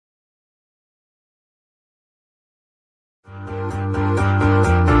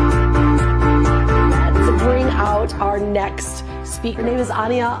speak. Her name is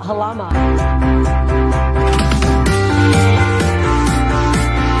Anya Halama.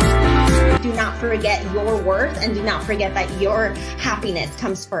 Do not forget your worth, and do not forget that your happiness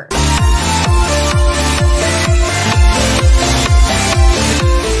comes first.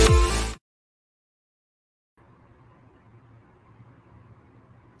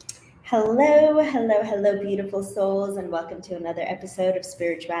 Hello, hello, hello, beautiful souls, and welcome to another episode of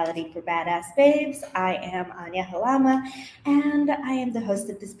Spirituality for Badass Babes. I am Anya Halama, and I am the host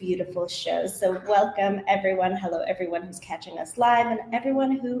of this beautiful show. So welcome, everyone. Hello, everyone who's catching us live, and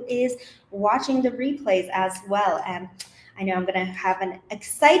everyone who is watching the replays as well. And I know I'm going to have an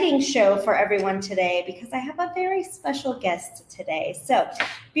exciting show for everyone today because I have a very special guest today. So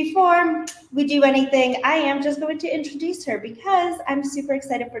before we do anything, I am just going to introduce her because I'm super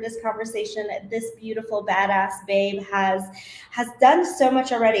excited for this conversation. This beautiful badass babe has done so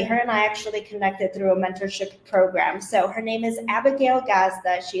much already. Her and I actually connected through a mentorship program. So her name is Abigail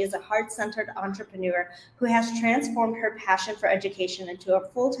Gazda. She is a heart-centered entrepreneur who has transformed her passion for education into a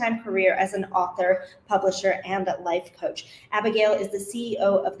full-time career as an author, publisher, and a life coach. Abigail is the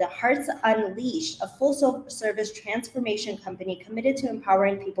CEO of the Hearts Unleashed, a full-service transformation company committed to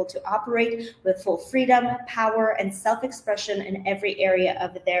empowering people to operate with full freedom, power, and self-expression in every area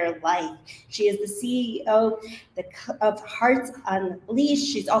of their life. She is the CEO of Hearts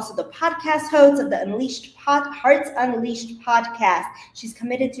Unleashed. She's also the podcast host of the Hearts Unleashed podcast. She's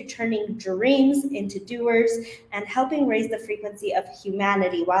committed to turning dreams into doers and helping raise the frequency of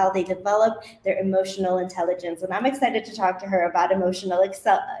humanity while they develop their emotional intelligence. And I'm excited to talk to her about emotional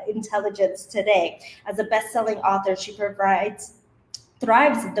intelligence today. As a best-selling author, she thrives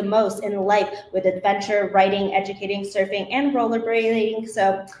the most in life with adventure, writing, educating, surfing, and rollerblading.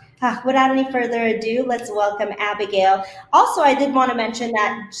 So without any further ado, let's welcome Abigail. Also, I did want to mention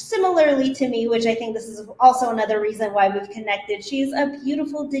that similarly to me, which I think this is also another reason why we've connected, she's a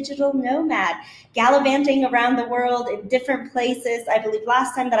beautiful digital nomad, gallivanting around the world in different places. I believe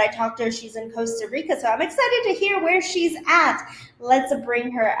last time that I talked to her, she's in Costa Rica. So I'm excited to hear where she's at. Let's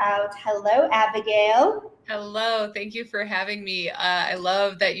bring her out. Hello, Abigail. Hello. Thank you for having me. I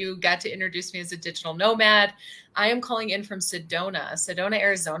love that you got to introduce me as a digital nomad. I am calling in from Sedona,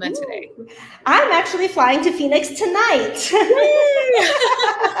 Arizona today. I'm actually flying to Phoenix tonight.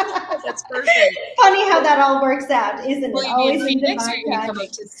 That's perfect. Funny how that all works out, isn't it? Will you be in Phoenix or are you going to come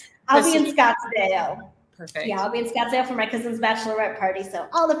up to I'll be in Scottsdale. Perfect. Yeah, I'll be in Scottsdale for my cousin's bachelorette party. So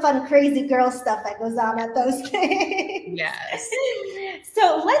all the fun, crazy girl stuff that goes on at those things. Yes.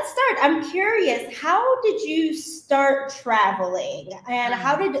 So let's start. I'm curious, how did you start traveling, and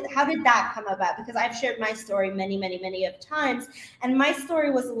how did that come about? Because I've shared my story many of times, and my story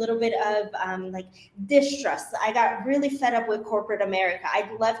was a little bit of like distrust. I got really fed up with corporate America.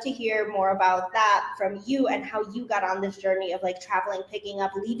 I'd love to hear more about that from you and how you got on this journey of like traveling, picking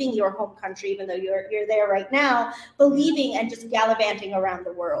up, leaving your home country, even though you're there right now, believing and just gallivanting around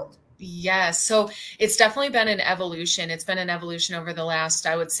the world. Yes. So it's definitely been an evolution. It's been an evolution over the last,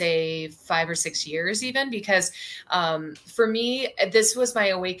 I would say, 5 or 6 years even, because for me, this was my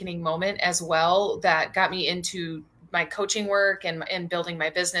awakening moment as well that got me into my coaching work and building my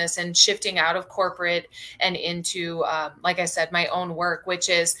business and shifting out of corporate and into, like I said, my own work, which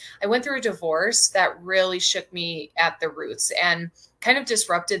is I went through a divorce that really shook me at the roots and kind of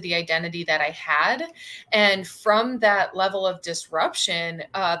disrupted the identity that I had. And from that level of disruption,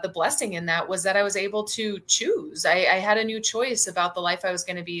 the blessing in that was that I was able to choose. I had a new choice about the life I was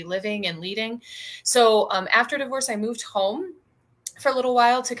going to be living and leading. So after divorce, I moved home for a little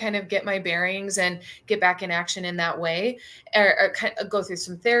while to kind of get my bearings and get back in action in that way, or kind of go through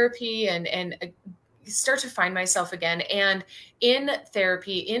some therapy and start to find myself again. And in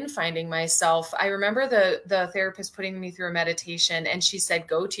therapy, in finding myself, I remember the therapist putting me through a meditation, and she said,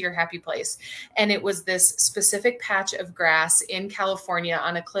 go to your happy place. And it was this specific patch of grass in California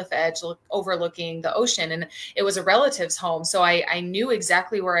on a cliff edge overlooking the ocean. And it was a relative's home. So I knew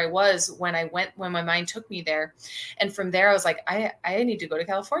exactly where I was when my mind took me there. And from there, I was like, I need to go to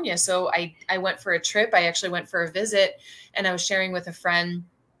California. So I went for a trip. I actually went for a visit, and I was sharing with a friend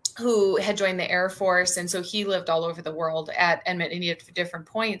who had joined the Air Force. And so he lived all over the world at many different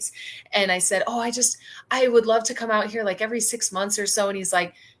points. And I said, I would love to come out here like every 6 months or so. And he's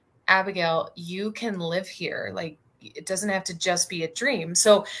like, Abigail, you can live here. Like, it doesn't have to just be a dream.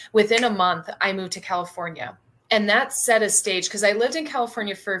 So within a month, I moved to California. And that set a stage because I lived in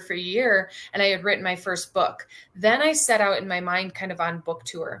California for a year and I had written my first book. Then I set out in my mind kind of on book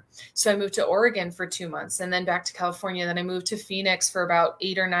tour. So I moved to Oregon for 2 months and then back to California. Then I moved to Phoenix for about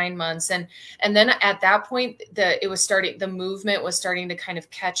 8 or 9 months. And then at that point, the movement was starting to kind of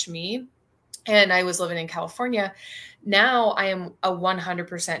catch me. and I was living in California. Now I am a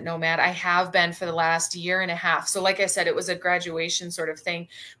 100% nomad. I have been for the last year and a half. So like I said, it was a graduation sort of thing,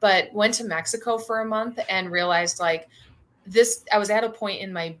 but went to Mexico for a month and realized like I was at a point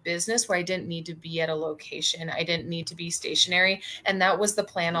in my business where I didn't need to be at a location. I didn't need to be stationary. And that was the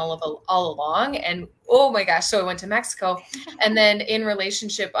plan all along. And oh my gosh. So I went to Mexico, and then in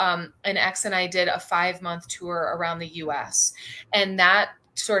relationship, an ex and I did a 5-month tour around the US. And that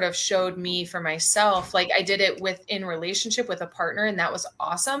sort of showed me for myself, like I did it in relationship with a partner. And that was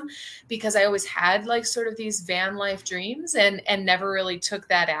awesome because I always had like sort of these van life dreams and never really took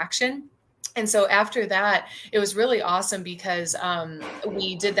that action. And so after that, it was really awesome because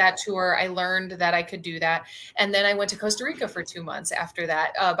we did that tour. I learned that I could do that. And then I went to Costa Rica for 2 months after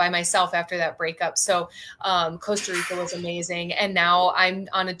that, by myself after that breakup. So Costa Rica was amazing. And now I'm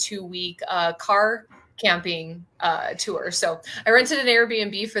on a 2-week car camping tour. So I rented an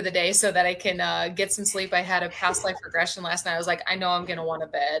Airbnb for the day so that I can get some sleep. I had a past life regression last night. I was like, I know I'm going to want a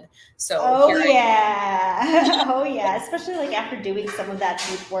bed. So oh yeah. Oh yeah. Especially like after doing some of that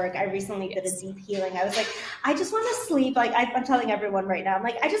deep work, I recently did a deep healing. I was like, I just want to sleep. Like I'm telling everyone right now, I'm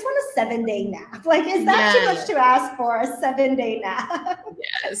like, I just want a 7-day nap. Like, is that too much to ask for, a 7-day nap?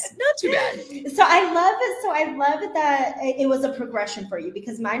 Yes. Not too bad. So I love it. So I love it that it was a progression for you,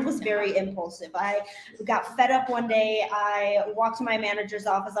 because mine was very impulsive. I got fed up one day. I walked to my manager's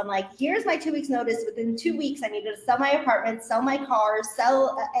office. I'm like, here's my 2 weeks notice. Within 2 weeks, I needed to sell my apartment, sell my car,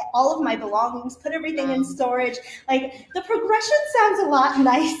 sell all of my belongings, put everything in storage. Like, the progression sounds a lot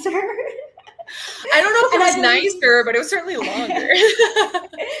nicer. I don't know if it was nicer, but it was certainly longer.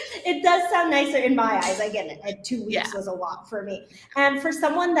 It does sound nicer in my eyes. Again, 2 weeks was a lot for me. And for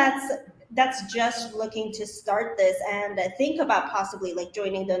someone that's just looking to start this and think about possibly like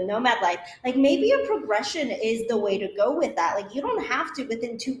joining the nomad life, like maybe a progression is the way to go with that. Like, you don't have to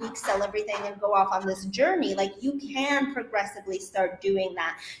within 2 weeks sell everything and go off on this journey. Like, you can progressively start doing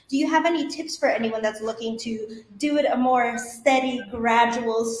that. Do you have any tips for anyone that's looking to do it a more steady,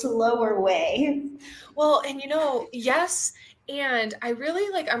 gradual, slower way? Well, and yes. And I'm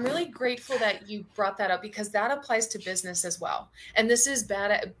really grateful that you brought that up, because that applies to business as well. And this is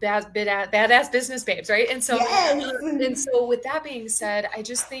badass business babes, right? And so, yes. And so with that being said, I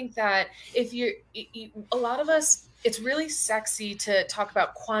just think that if a lot of us, it's really sexy to talk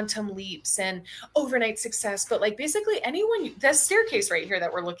about quantum leaps and overnight success, but like basically anyone, that staircase right here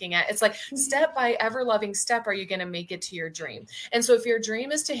that we're looking at, it's like step by ever loving step, are you going to make it to your dream? And so if your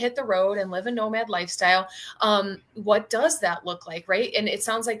dream is to hit the road and live a nomad lifestyle, what does that look like? Right. And it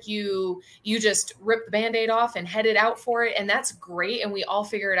sounds like you just ripped the Band-Aid off and headed out for it. And that's great. And we all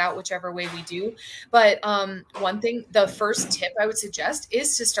figure it out whichever way we do. But one thing, the first tip I would suggest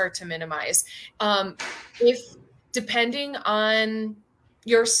is to start to minimize. Depending on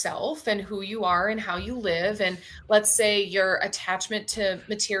yourself and who you are and how you live, and let's say your attachment to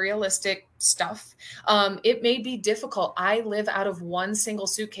materialistic stuff, it may be difficult. I live out of one single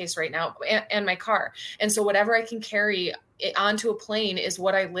suitcase right now and my car. And so whatever I can carry onto a plane is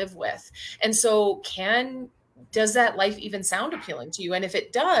what I live with. And so does that life even sound appealing to you? And if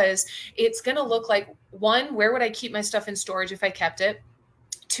it does, it's going to look like, one, where would I keep my stuff in storage if I kept it?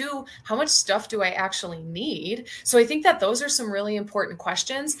 2, how much stuff do I actually need? So I think that those are some really important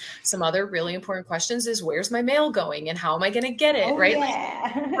questions. Some other really important questions is, where's my mail going and how am I going to get it? Right.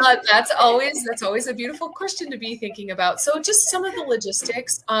 Yeah. That's always a beautiful question to be thinking about. So just some of the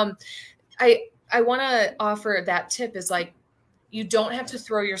logistics. I want to offer that tip is like, you don't have to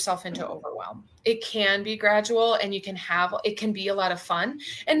throw yourself into overwhelm. It can be gradual, and it can be a lot of fun.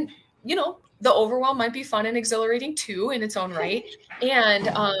 And, the overwhelm might be fun and exhilarating too in its own right. And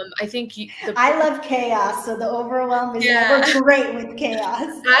I think I love chaos, so the overwhelm is never great with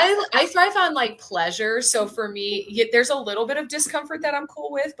chaos. I thrive on like pleasure. So for me, there's a little bit of discomfort that I'm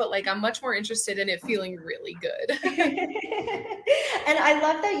cool with, but like I'm much more interested in it feeling really good. And I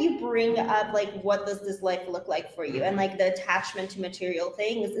love that you bring up like, what does this life look like for you? And like the attachment to material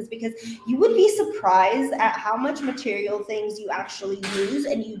things is because you would be surprised at how much material things you actually use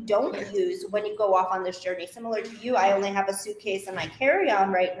and you don't use when you go off on this journey. Similar to you, I only have a suitcase and my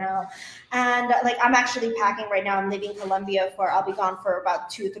carry-on right now. And like, I'm actually packing right now. I'm leaving Colombia I'll be gone for about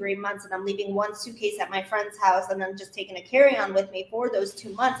 2-3 months. And I'm leaving one suitcase at my friend's house and then just taking a carry-on with me for those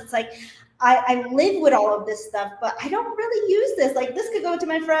 2 months. It's like, I live with all of this stuff, but I don't really use this. Like, this could go to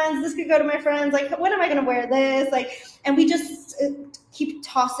my friends. This could go to my friends. Like, when am I going to wear this? Like, and we just keep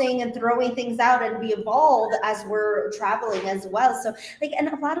tossing and throwing things out, and we evolve as we're traveling as well. So like, and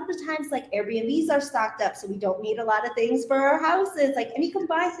a lot of the times like Airbnbs are stocked up, so we don't need a lot of things for our houses, like, and you can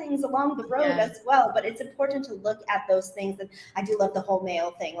buy things along the road as well. But it's important to look at those things. And I do love the whole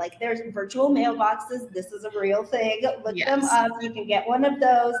mail thing. Like, there's virtual mailboxes. This is a real thing. Look them up. You can get one of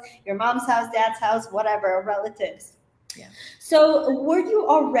those, your mom's house, dad's house, whatever, relatives. Yeah. So were you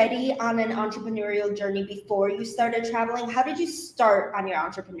already on an entrepreneurial journey before you started traveling? How did you start on your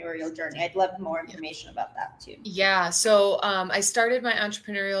entrepreneurial journey? I'd love more information about that too. Yeah. So I started my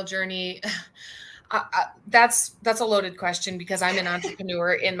entrepreneurial journey. That's a loaded question, because I'm an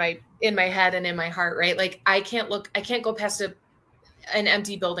entrepreneur in my head and in my heart, right? Like, I can't go past an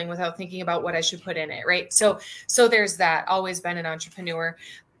empty building without thinking about what I should put in it, right? So there's that. Always been an entrepreneur.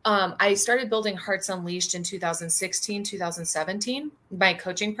 I started building Hearts Unleashed in 2016, 2017, my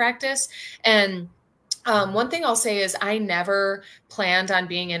coaching practice. And one thing I'll say is I never planned on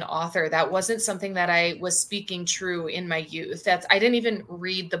being an author. That wasn't something that I was speaking true in my youth. I didn't even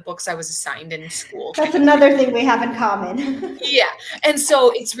read the books I was assigned in school. That's another thing we have in common. Yeah. And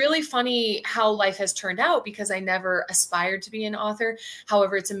so it's really funny how life has turned out, because I never aspired to be an author.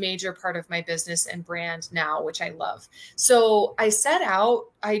 However, it's a major part of my business and brand now, which I love. So I set out,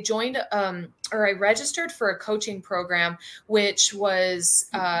 I joined, or I registered for a coaching program, which was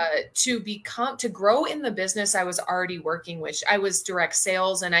to grow in the business I was already working, which I was direct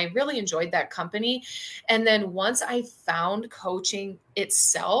sales, and I really enjoyed that company. And then once I found coaching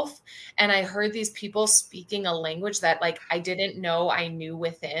itself, and I heard these people speaking a language that like I didn't know I knew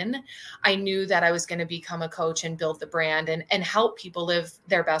within, I knew that I was going to become a coach and build the brand and help people live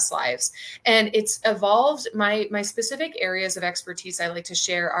their best lives. And it's evolved. My specific areas of expertise I like to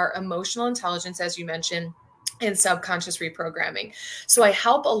share are emotional intelligence, as you mentioned, and subconscious reprogramming. So I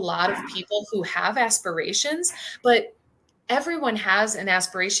help a lot of people who have aspirations, but everyone has an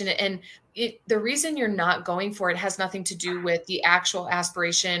aspiration, and the reason you're not going for it has nothing to do with the actual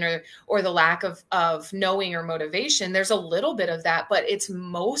aspiration or the lack of knowing or motivation. There's a little bit of that, but it's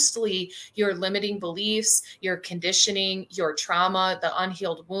mostly your limiting beliefs, your conditioning, your trauma, the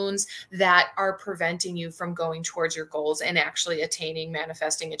unhealed wounds that are preventing you from going towards your goals and actually attaining,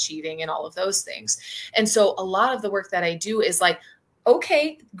 manifesting, achieving, and all of those things. And so a lot of the work that I do is like,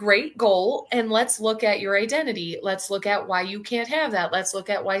 okay, great goal. And let's look at your identity. Let's look at why you can't have that. Let's look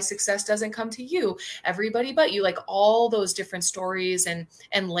at why success doesn't come to you, everybody but you, like all those different stories and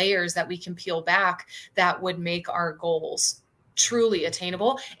layers that we can peel back that would make our goals truly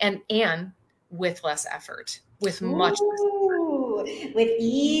attainable and with less effort, with much less. With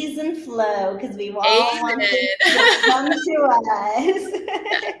ease and flow, because we all want it to come to us.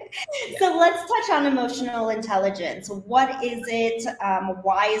 So let's touch on emotional intelligence. What is it?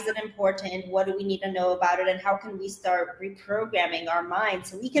 Why is it important? What do we need to know about it? And how can we start reprogramming our minds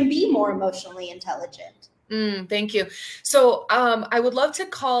so we can be more emotionally intelligent? Thank you. So I would love to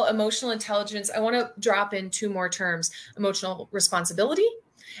call emotional intelligence, I want to drop in two more terms: emotional responsibility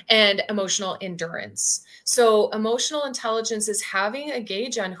and emotional endurance. So emotional intelligence is having a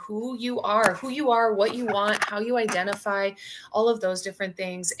gauge on who you are, what you want, how you identify, all of those different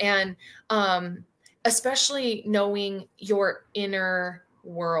things. And especially knowing your inner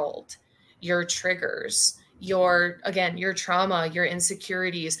world, your triggers, your trauma, your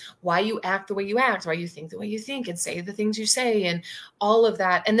insecurities, why you act the way you act, why you think the way you think and say the things you say, and all of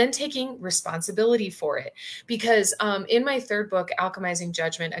that. And then taking responsibility for it. Because in my third book, Alchemizing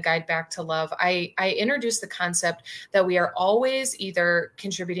Judgment, A Guide Back to Love, I introduced the concept that we are always either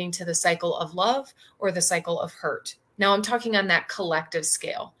contributing to the cycle of love or the cycle of hurt. Now I'm talking on that collective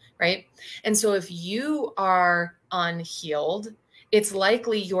scale, right? And so if you are unhealed, it's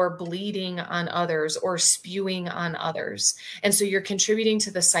likely you're bleeding on others or spewing on others. And so you're contributing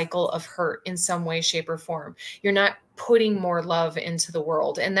to the cycle of hurt in some way, shape, or form. You're not putting more love into the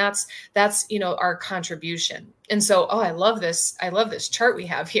world. And that's, our contribution. And so, I love this. I love this chart we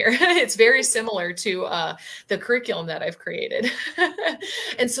have here. It's very similar to the curriculum that I've created.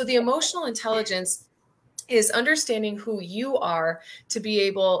 And so the emotional intelligence is understanding who you are to be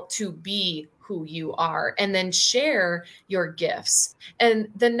able to be who you are and then share your gifts. And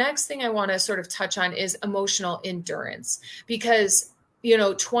the next thing I want to sort of touch on is emotional endurance, because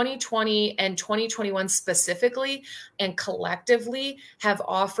 2020 and 2021 specifically and collectively have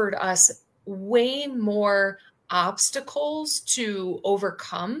offered us way more obstacles to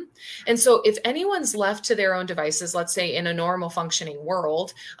overcome. And so if anyone's left to their own devices, let's say in a normal functioning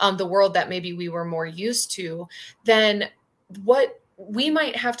world, the world that maybe we were more used to, then what we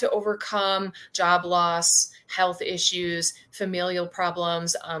might have to overcome: job loss, health issues, familial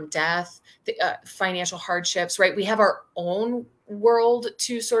problems, death, financial hardships, right? We have our own world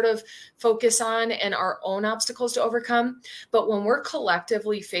to sort of focus on and our own obstacles to overcome. But when we're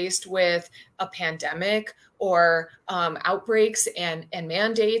collectively faced with a pandemic or outbreaks and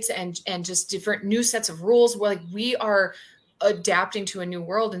mandates and just different new sets of rules, like we are adapting to a new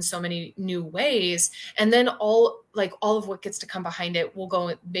world in so many new ways. And then all of what gets to come behind it,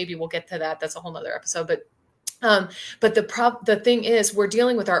 maybe we'll get to that. That's a whole nother episode, but the thing is, we're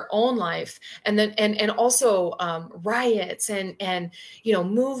dealing with our own life, and then and also riots and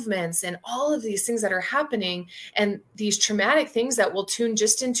movements and all of these things that are happening, and these traumatic things that will tune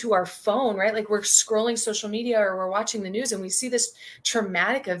just into our phone, right? Like we're scrolling social media or we're watching the news and we see this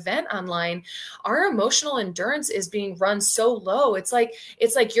traumatic event online. Our emotional endurance is being run so low. It's like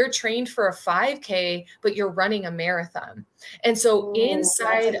you're trained for a 5K, but you're running a marathon. And so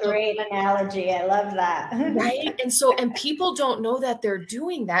inside, that's a great analogy. I love that. Right. And people don't know that they're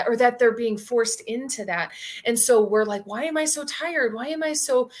doing that or that they're being forced into that. And so we're like, why am I so tired? Why am I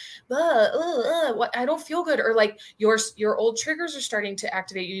so, I don't feel good. Or like your old triggers are starting to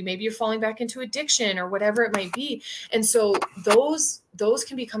activate you. Maybe you're falling back into addiction or whatever it might be. And so those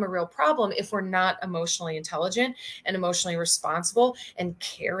can become a real problem if we're not emotionally intelligent and emotionally responsible and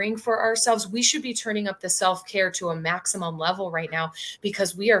caring for ourselves. We should be turning up the self-care to a maximum level right now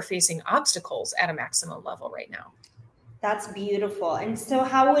because we are facing obstacles at a maximum level right now. That's beautiful. And so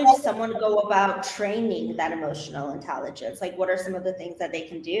how would someone go about training that emotional intelligence? Like, what are some of the things that they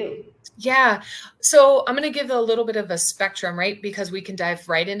can do? Yeah. So I'm going to give a little bit of a spectrum, right? Because we can dive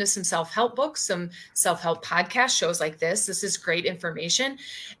right into some self-help books, some self-help podcast shows like this. This is great information.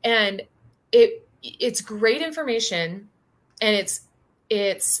 And it's great information, and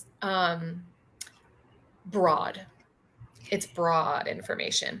it's broad. It's broad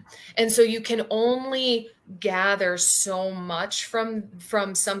information. And so you can only gather so much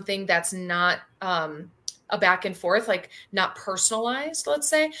from something that's not a back and forth, like not personalized, let's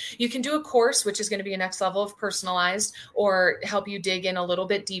say. You can do a course, which is going to be a next level of personalized or help you dig in a little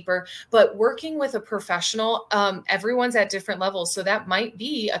bit deeper. But working with a professional, everyone's at different levels. So that might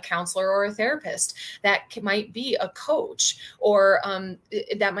be a counselor or a therapist. That might be a coach, or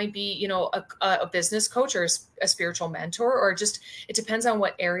that might be, a business coach or a spiritual mentor, or just, it depends on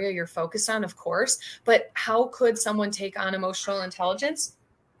what area you're focused on, of course. But how could someone take on emotional intelligence?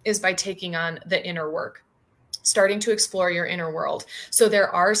 Is by taking on the inner work, starting to explore your inner world. So there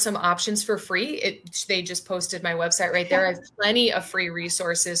are some options for free. They just posted my website right there. I have plenty of free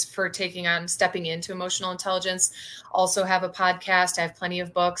resources for stepping into emotional intelligence. Also have a podcast. I have plenty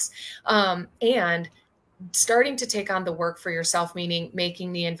of books, and starting to take on the work for yourself, meaning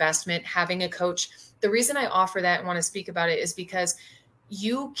making the investment, having a coach. The reason I offer that and want to speak about it is because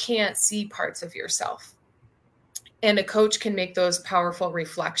you can't see parts of yourself. And a coach can make those powerful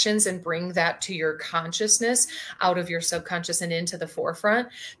reflections and bring that to your consciousness out of your subconscious and into the forefront,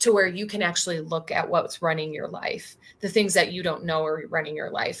 to where you can actually look at what's running your life, the things that you don't know are running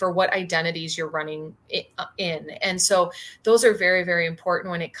your life, or what identities you're running in. And so those are very, very important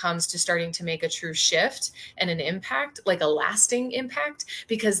when it comes to starting to make a true shift and an impact, like a lasting impact,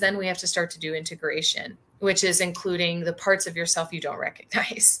 because then we have to start to do integration, which is including the parts of yourself you don't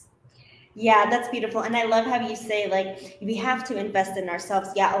recognize. Yeah, that's beautiful. And I love how you say, like, we have to invest in ourselves.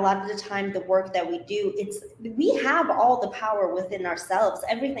 Yeah, a lot of the time, the work that we do, we have all the power within ourselves.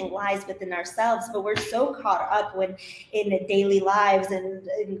 Everything lies within ourselves, but we're so caught up in daily lives and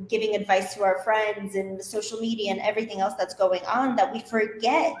giving advice to our friends and social media and everything else that's going on, that we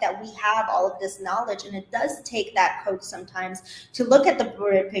forget that we have all of this knowledge. And it does take that coach sometimes to look at the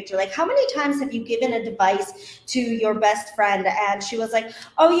bigger picture. Like, how many times have you given advice to your best friend and she was like,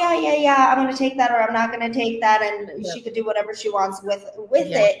 oh, yeah, I'm going to take that, or I'm not going to take that, and she could do whatever she wants with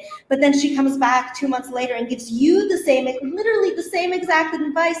it. But then she comes back 2 months later and gives you literally the same exact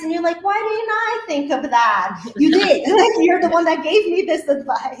advice, and you're like, why didn't I think of that? You did. You're the one that gave me this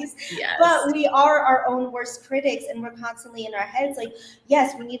advice. Yes. But we are our own worst critics, and we're constantly in our heads like,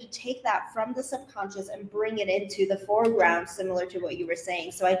 yes, we need to take that from the subconscious and bring it into the foreground, similar to what you were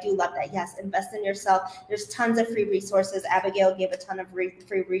saying. So I do love that. Yes, invest in yourself. There's tons of free resources. Abigail gave a ton of free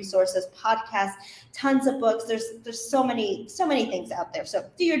resources, podcasts, tons of books. There's so many things out there. So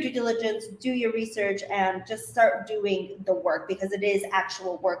do your due diligence, do your research, and just start doing the work, because it is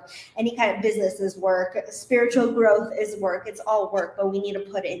actual work. Any kind of business is work. Spiritual growth is work. It's all work, but we need to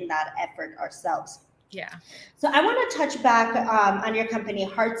put in that effort ourselves. Yeah. So I want to touch back on your company,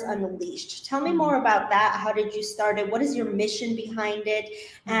 Hearts Unleashed. Tell me more about that. How did you start it? What is your mission behind it?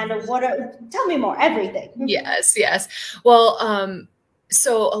 And tell me more, everything. Yes. Well,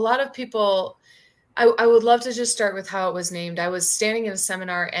 so a lot of people, I would love to just start with how it was named. I was standing in a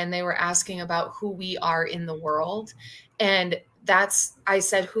seminar and they were asking about who we are in the world. And I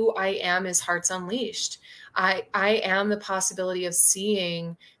said, who I am is Hearts Unleashed. I am the possibility of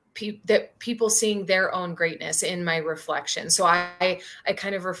seeing people seeing their own greatness in my reflection. So I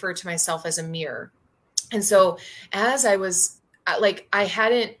kind of refer to myself as a mirror. And so as I was I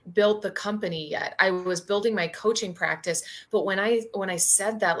hadn't built the company yet. I was building my coaching practice. But when I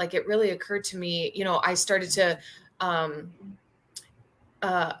said that, like, it really occurred to me, I started to,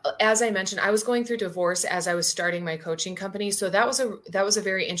 as I mentioned, I was going through divorce as I was starting my coaching company. So that was a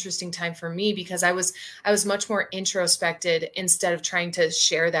very interesting time for me, because I was much more introspected instead of trying to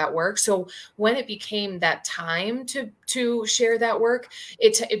share that work. So when it became that time to share that work,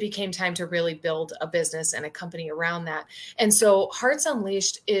 it became time to really build a business and a company around that. And so Hearts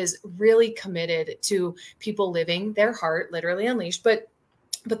Unleashed is really committed to people living their heart, literally unleashed. But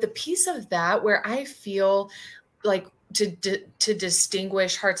the piece of that where I feel like to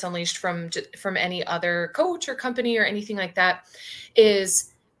distinguish Hearts Unleashed from any other coach or company or anything like that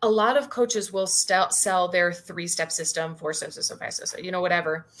is a lot of coaches will sell their 3-step system, 4-step system, 5-step system,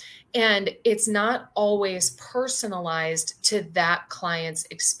 whatever. And it's not always personalized to that client's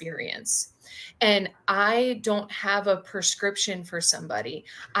experience. And I don't have a prescription for somebody.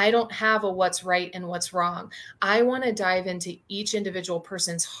 I don't have a what's right and what's wrong. I want to dive into each individual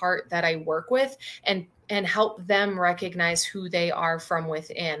person's heart that I work with and help them recognize who they are from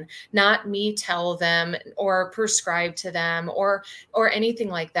within, not me tell them or prescribe to them or anything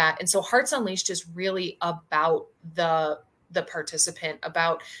like that. And so Hearts Unleashed is really about the participant,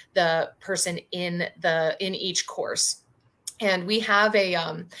 about the person in each course. And we have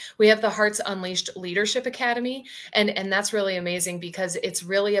the Hearts Unleashed Leadership Academy. And that's really amazing because it's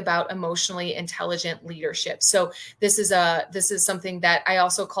really about emotionally intelligent leadership. So this is something that I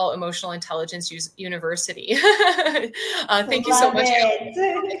also call Emotional Intelligence University. Thank you so much.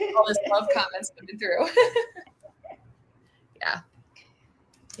 All this love comments coming through. Yeah.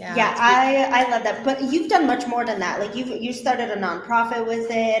 Yeah, I love that. But you've done much more than that. Like you started a nonprofit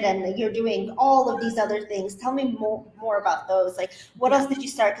with it, and you're doing all of these other things. Tell me more about those. Like, what else did you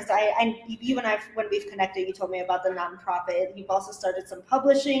start? Because you and I, when we've connected, you told me about the nonprofit. You've also started some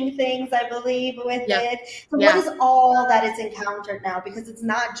publishing things, I believe, with it. So what is all that is encountered now? Because it's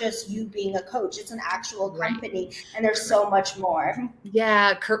not just you being a coach; it's an actual company, and there's so much more.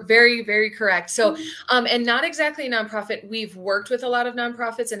 Yeah, very, very correct. So, and not exactly a nonprofit. We've worked with a lot of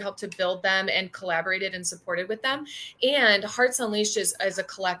nonprofits and helped to build them and collaborated and supported with them. And Hearts Unleashed is a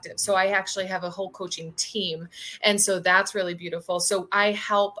collective. So I actually have a whole coaching team. And so that's really beautiful. So I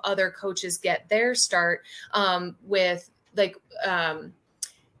help other coaches get their start with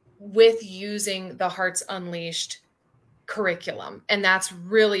using the Hearts Unleashed curriculum. And that's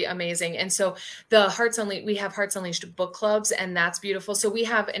really amazing. And so we have Hearts Unleashed book clubs, and that's beautiful. So we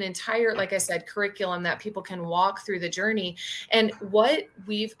have an entire, like I said, curriculum that people can walk through the journey. And what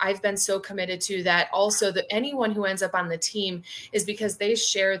I've been so committed to that also that anyone who ends up on the team is because they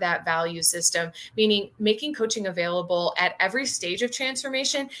share that value system, meaning making coaching available at every stage of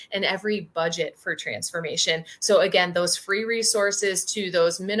transformation and every budget for transformation. So again, those free resources to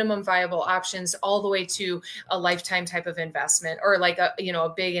those minimum viable options, all the way to a lifetime type of investment, or like a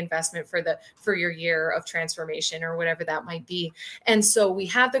big investment for your year of transformation or whatever that might be. And so we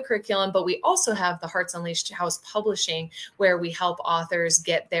have the curriculum, but we also have the Hearts Unleashed House Publishing, where we help authors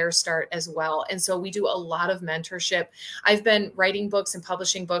get their start as well. And so we do a lot of mentorship. I've been writing books and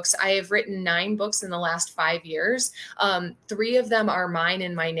publishing books. I have written 9 books in the last 5 years. 3 of them are mine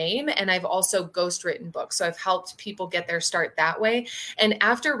in my name, and I've also ghostwritten books. So I've helped people get their start that way. And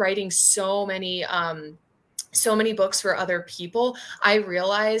after writing so many books for other people, I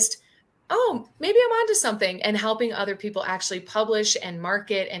realized, oh, maybe I'm onto something, and helping other people actually publish and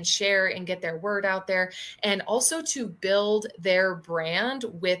market and share and get their word out there, and also to build their brand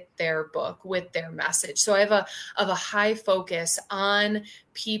with their book, with their message. So I have a high focus on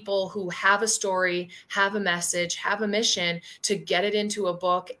people who have a story, have a message, have a mission to get it into a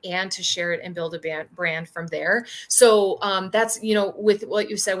book and to share it and build a brand from there. So that's, with what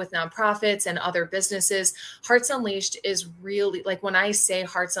you said with nonprofits and other businesses, Hearts Unleashed is really, like, when I say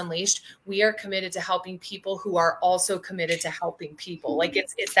Hearts Unleashed, we are committed to helping people who are also committed to helping people. Like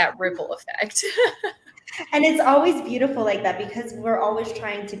it's that ripple effect. And it's always beautiful like that, because we're always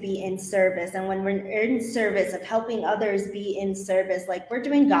trying to be in service. And when we're in service of helping others be in service, like, we're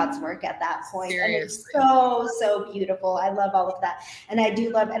doing God's work at that point. Seriously. And it's so beautiful. I love all of that. And I do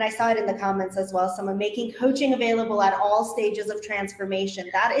love, and I saw it in the comments as well, someone making coaching available at all stages of transformation.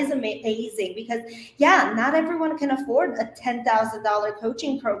 That is amazing, because not everyone can afford a $10,000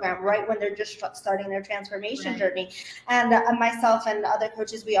 coaching program right when they're just starting their transformation journey. And myself and other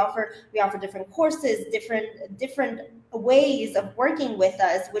coaches, we offer different courses, different ways of working with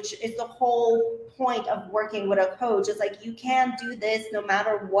us, which is the whole point of working with a coach. It's like, you can do this no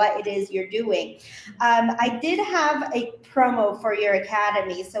matter what it is you're doing. I did have a promo for your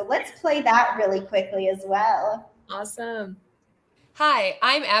academy, so let's play that really quickly as well. Awesome. Hi,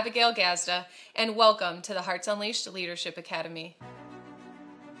 I'm Abigail Gazda, and welcome to the Hearts Unleashed Leadership Academy.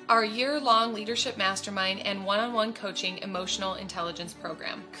 Our year-long leadership mastermind and one-on-one coaching emotional intelligence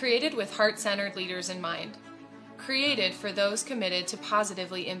program, created with heart-centered leaders in mind. Created for those committed to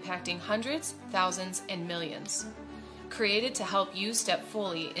positively impacting hundreds, thousands, and millions. Created to help you step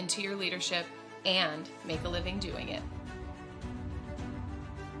fully into your leadership and make a living doing it.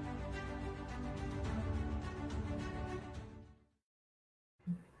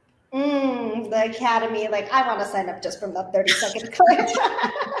 The academy, like, I want to sign up just from that 30-second clip.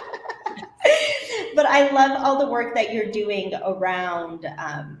 But I love all the work that you're doing around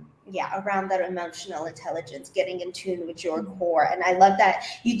around that emotional intelligence, getting in tune with your core. And I love that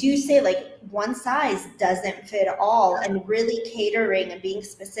you do say, like, one size doesn't fit all, and really catering and being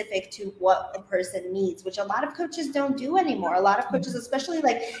specific to what a person needs, which a lot of coaches don't do anymore. A lot of coaches, especially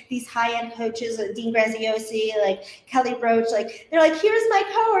like these high-end coaches, like Dean Graziosi, like Kelly Roach, like, they're like, here's my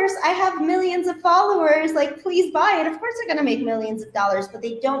course, I have millions of followers, like, please buy it. Of course they're going to make millions of dollars, but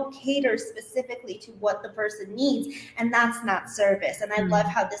they don't cater specifically to what the person needs, and that's not service. And I love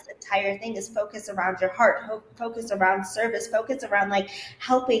how this entire thing is focused around your heart, focused around service, focused around like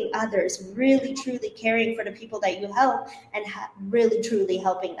helping others, really truly caring for the people that you help, and really truly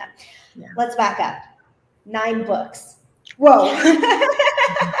helping them. Yeah. Let's back up. 9 books. Whoa.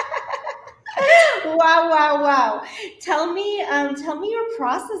 Wow. Tell me your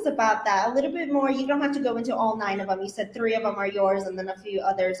process about that a little bit more. You don't have to go into all 9 of them. You said 3 of them are yours and then a few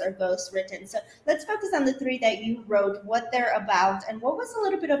others are ghost written. So let's focus on the 3 that you wrote, what they're about, and what was a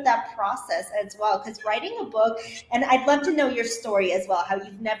little bit of that process as well. Because writing a book, and I'd love to know your story as well, how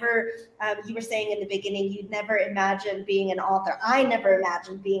you've never, you were saying in the beginning, you'd never imagined being an author. I never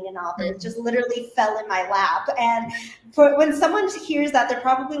imagined being an author. It just literally fell in my lap. And for when someone hears that, they're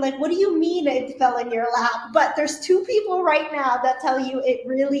probably like, what do you mean it fell in your lap? But there's 2 people right now that tell you it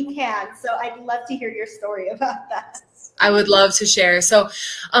really can. So I'd love to hear your story about that. I would love to share. So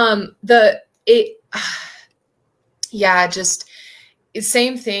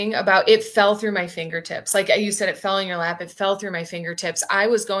same thing about it fell through my fingertips. Like you said, it fell in your lap. It fell through my fingertips. I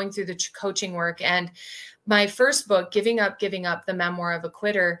was going through the coaching work, and my first book, Giving Up, the Memoir of a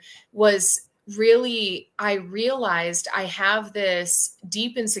Quitter, was really, I realized I have this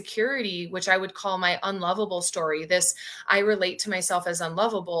deep insecurity, which I would call my unlovable story. This, I relate to myself as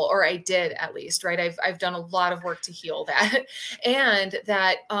unlovable, or I did at least, right? I've done a lot of work to heal that. And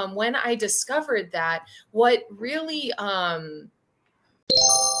that when I discovered that, what really, I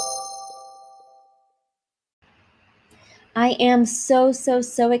am so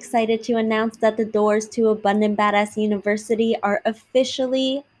excited to announce that the doors to Abundant Badass University are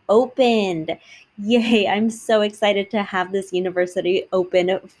officially opened. Yay, I'm so excited to have this university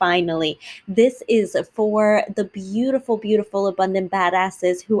open finally. This is for the beautiful abundant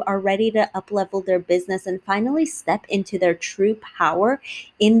badasses who are ready to up-level their business and finally step into their true power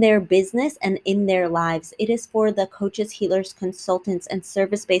in their business and in their lives. It is for the coaches, healers, consultants, and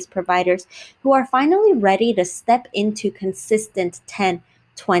service-based providers who are finally ready to step into consistent 10,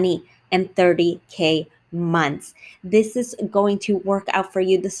 20, and 30K months. This is going to work out for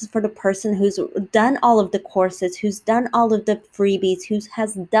you. This is for the person who's done all of the courses, who's done all of the freebies, who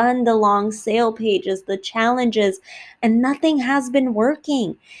has done the long sale pages, the challenges, and nothing has been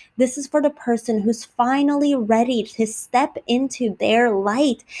working. This is for the person who's finally ready to step into their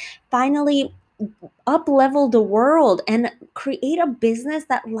light, finally up-level the world and create a business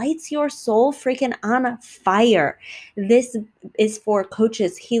that lights your soul freaking on fire. This is for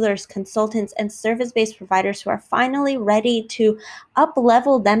coaches, healers, consultants, and service-based providers who are finally ready to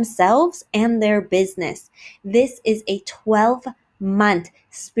up-level themselves and their business. This is a 12-month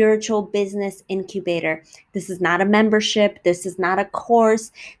spiritual business incubator. This is not a membership. This is not a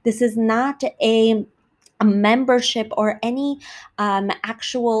course. This is not a membership or any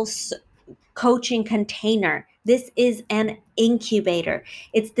actual coaching container. This is an incubator.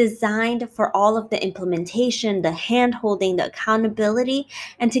 It's designed for all of the implementation, the hand-holding, the accountability,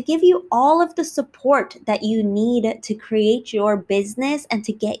 and to give you all of the support that you need to create your business and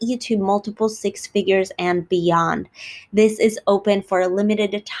to get you to multiple 6 figures and beyond. This is open for a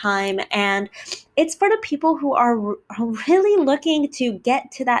limited time, and it's for the people who are really looking to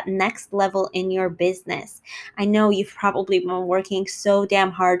get to that next level in your business. I know you've probably been working so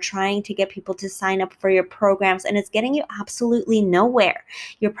damn hard trying to get people to sign up for your programs, and it's getting you absolutely absolutely nowhere.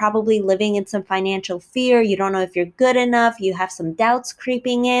 You're probably living in some financial fear. You don't know if you're good enough. You have some doubts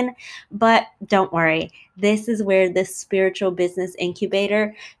creeping in, but don't worry. This is where this spiritual business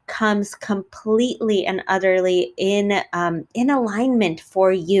incubator comes completely and utterly in alignment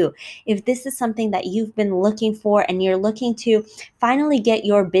for you. If this is something that you've been looking for and you're looking to finally get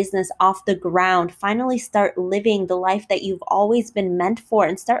your business off the ground, finally start living the life that you've always been meant for,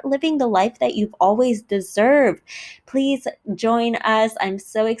 and start living the life that you've always deserved, please join us. I'm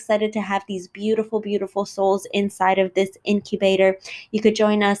so excited to have these beautiful, beautiful souls inside of this incubator. You could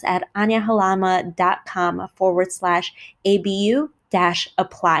join us at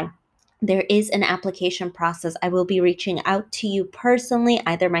anyahalama.com/ABU-apply. There is an application process. I will be reaching out to you personally,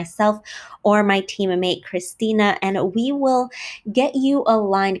 either myself or my teammate Christina, and we will get you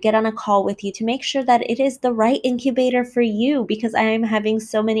aligned, get on a call with you to make sure that it is the right incubator for you, because I am having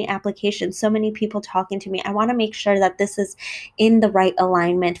so many applications, so many people talking to me. I want to make sure that this is in the right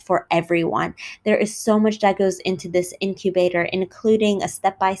alignment for everyone. There is so much that goes into this incubator, including a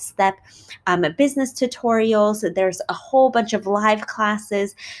step-by-step business tutorials. There's a whole bunch of live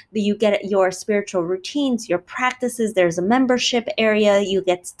classes. You get your spiritual routines, your practices. There's a membership area. You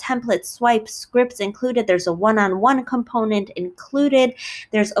get templates, swipes, scripts included. There's a one-on-one component included.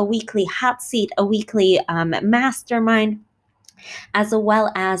 There's a weekly hot seat, a weekly mastermind, as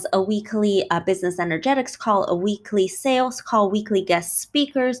well as a weekly business energetics call, a weekly sales call, weekly guest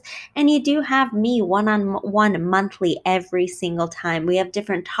speakers, and you do have me one-on-one monthly every single time. We have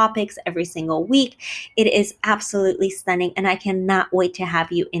different topics every single week. It is absolutely stunning, and I cannot wait to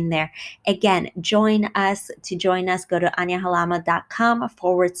have you in there. Again, join us. To join us, go to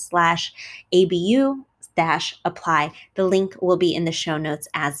anyahalama.com/ABU-apply. The link will be in the show notes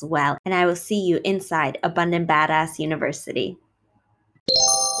as well. And I will see you inside Abundant Badass University.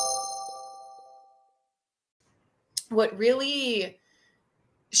 What really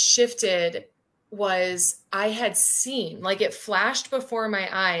shifted was I had seen, like it flashed before my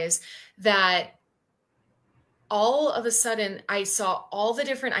eyes, that all of a sudden I saw all the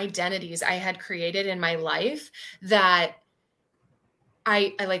different identities I had created in my life that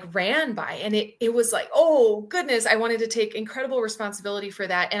I like ran by, and it was like, oh goodness, I wanted to take incredible responsibility for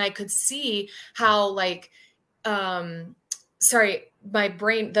that. And I could see how like, sorry, my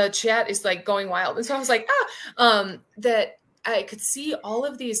brain, the chat is like going wild. And so I was like, that I could see all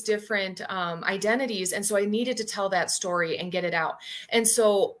of these different identities. And so I needed to tell that story and get it out. And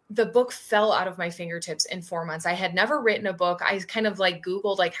so the book fell out of my fingertips in 4 months. I had never written a book. I kind of like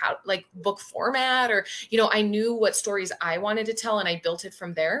Googled like how, like book format, or, you know, I knew what stories I wanted to tell and I built it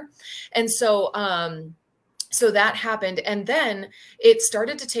from there. And so, so that happened. And then it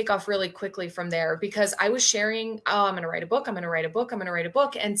started to take off really quickly from there, because I was sharing, oh, I'm going to write a book. I'm going to write a book. I'm going to write a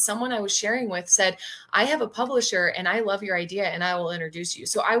book. And someone I was sharing with said, I have a publisher and I love your idea and I will introduce you.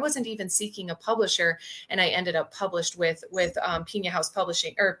 So I wasn't even seeking a publisher. And I ended up published with Pina House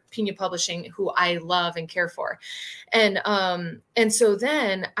Publishing, or Pina Publishing, who I love and care for. And so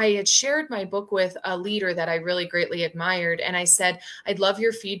then I had shared my book with a leader that I really greatly admired. And I said, I'd love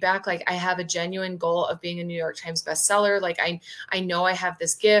your feedback. Like, I have a genuine goal of being a New York Times bestseller. Like, I know I have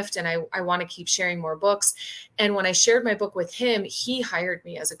this gift and I want to keep sharing more books. And when I shared my book with him, he hired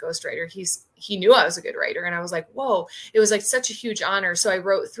me as a ghostwriter. He knew I was a good writer. And I was like, whoa, it was like such a huge honor. So I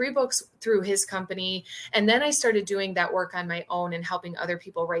wrote 3 books through his company. And then I started doing that work on my own and helping other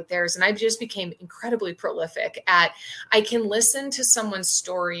people write theirs. And I just became incredibly prolific at, I can listen to someone's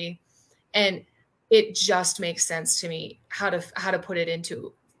story and it just makes sense to me how to put it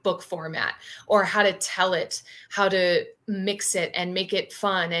into book format, or how to tell it, how to mix it and make it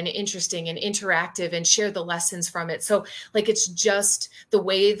fun and interesting and interactive and share the lessons from it. So like, it's just the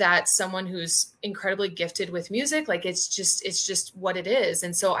way that someone who's incredibly gifted with music, like it's just what it is.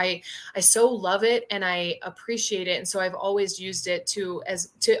 And so I so love it and I appreciate it. And so I've always used it to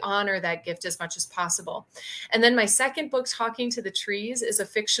honor that gift as much as possible. And then my second book, Talking to the Trees, is a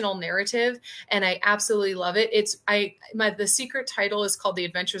fictional narrative and I absolutely love it. The secret title is called The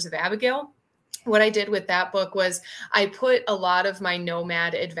Adventures of Abigail. What I did with that book was I put a lot of my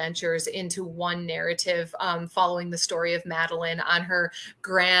nomad adventures into one narrative, following the story of Madeline on her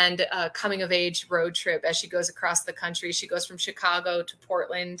grand coming of age road trip as she goes across the country. She goes from Chicago to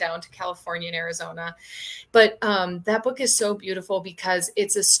Portland down to California and Arizona. But that book is so beautiful because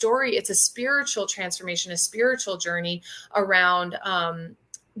it's a story, it's a spiritual transformation, a spiritual journey around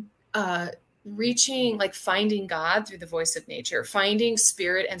reaching, like finding God through the voice of nature, finding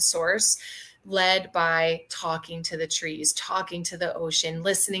spirit and source, led by talking to the trees, talking to the ocean,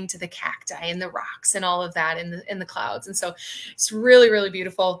 listening to the cacti and the rocks and all of that in the clouds. And so it's really, really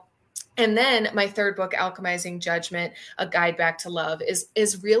beautiful. And then my third book, Alchemizing Judgment, A Guide Back to Love,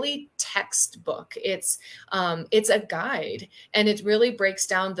 is really textbook. It's a guide, and it really breaks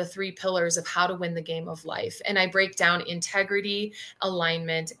down the 3 pillars of how to win the game of life. And I break down integrity,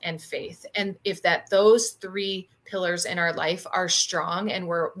 alignment, and faith. And if those 3 pillars in our life are strong and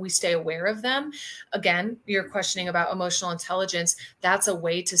we stay aware of them, again, you're questioning about emotional intelligence. That's a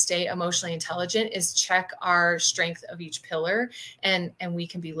way to stay emotionally intelligent, is check our strength of each pillar, and we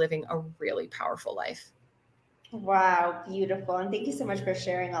can be living a really powerful life. Wow, beautiful. And thank you so much for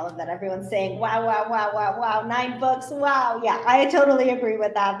sharing all of that. Everyone's saying, wow, wow, wow, wow, wow, 9 books. Wow. Yeah, I totally agree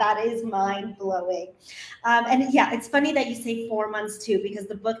with that. That is mind blowing. And yeah, it's funny that you say 4 months too, because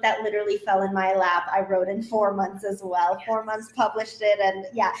the book that literally fell in my lap, I wrote in 4 months as well. 4 months published it. And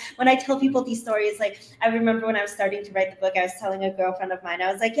yeah, when I tell people these stories, like I remember when I was starting to write the book, I was telling a girlfriend of mine,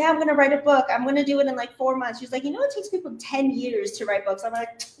 I was like, yeah, I'm going to write a book. I'm going to do it in like 4 months. She's like, you know, it takes people 10 years to write books. I'm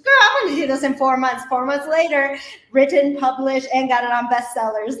like, girl, I'm going to do this in 4 months. 4 months later, written, published, and got it on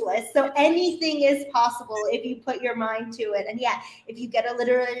bestsellers list. So anything is possible if you put your mind to it. And yeah, if you get a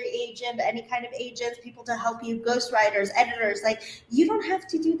literary agent, any kind of agents, people to help you, ghostwriters, editors, like you don't have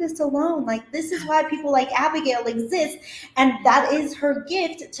to do this alone. Like this is why people like Abigail exist. And that is her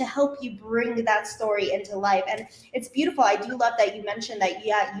gift, to help you bring that story into life. And it's beautiful. I do love that you mentioned that,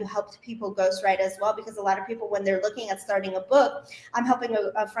 yeah, you helped people ghostwrite as well, because a lot of people, when they're looking at starting a book, I'm helping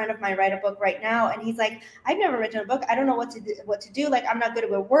a friend of mine write a book right now. And he's like, I've never written a book. I don't know what to do. Like, I'm not good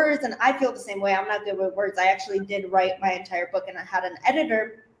with words. And I feel the same way. I'm not good with words. I actually did write my entire book, and I had an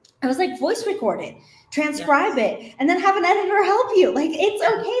editor. I was like, voice record it, transcribe it, and then have an editor help you. Like, it's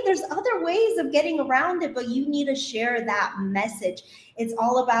okay. There's other ways of getting around it, but you need to share that message. It's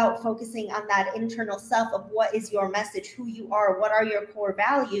all about focusing on that internal self of what is your message, who you are, what are your core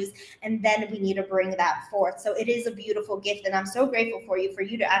values, and then we need to bring that forth. So it is a beautiful gift, and I'm so grateful for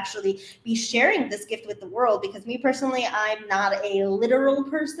you to actually be sharing this gift with the world, because me personally, I'm not a literal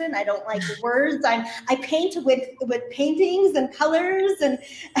person. I don't like words. I paint with paintings and colors and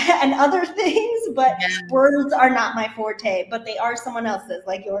other things, but words are not my forte, but they are someone else's,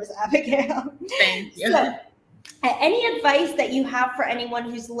 like yours, Abigail. Thank you. So, any advice that you have for anyone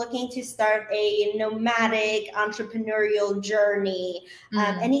who's looking to start a nomadic entrepreneurial journey?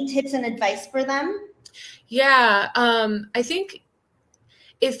 Any tips and advice for them? Yeah, I think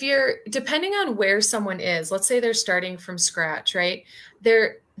if you're, depending on where someone is, let's say they're starting from scratch, right?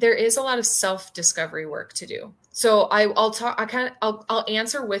 There is a lot of self-discovery work to do. So I'll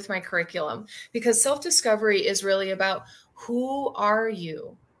answer with my curriculum, because self-discovery is really about, who are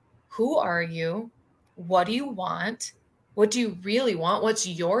you? Who are you? What do you want? What do you really want? What's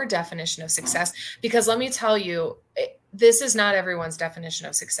your definition of success? Because let me tell you, this is not everyone's definition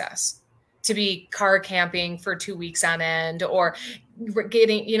of success. To be car camping for 2 weeks on end, or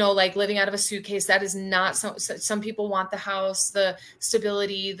getting, like living out of a suitcase. That is not some people want the house, the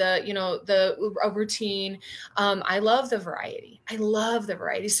stability, a routine. I love the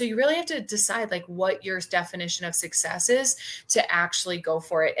variety. So you really have to decide like what your definition of success is to actually go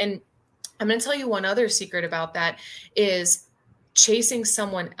for it. And I'm going to tell you one other secret about that is, chasing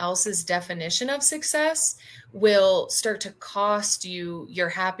someone else's definition of success will start to cost you your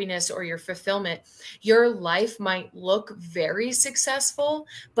happiness or your fulfillment. Your life might look very successful,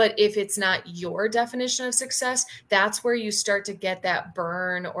 but if it's not your definition of success, that's where you start to get that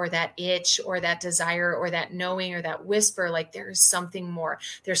burn or that itch or that desire or that knowing or that whisper, like there's something more.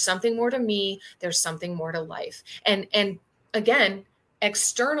 There's something more to me. There's something more to life. And again,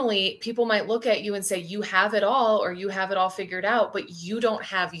 externally, people might look at you and say, you have it all, or you have it all figured out, but you don't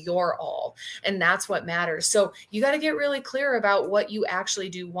have your all. And that's what matters. So you got to get really clear about what you actually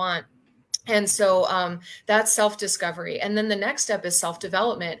do want. And so that's self-discovery. And then the next step is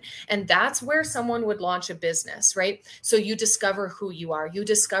self-development. And that's where someone would launch a business, right? So you discover who you are. You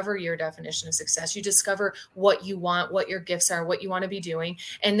discover your definition of success. You discover what you want, what your gifts are, what you want to be doing,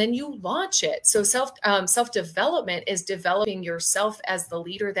 and then you launch it. So self-development is developing yourself as the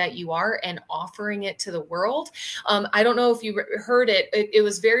leader that you are and offering it to the world. I don't know if you heard it. It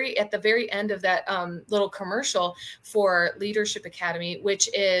was at the very end of that little commercial for Leadership Academy, which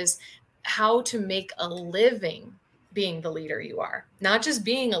is how to make a living being the leader you are. Not just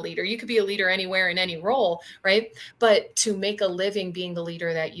being a leader. You could be a leader anywhere in any role, right? But to make a living being the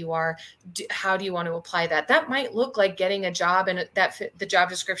leader that you are, how do you want to apply that? That might look like getting a job and the job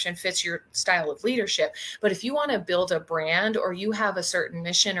description fits your style of leadership. But if you want to build a brand, or you have a certain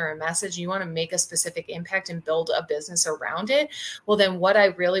mission or a message, you want to make a specific impact and build a business around it, well, then what I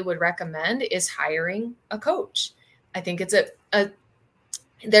really would recommend is hiring a coach. I think it's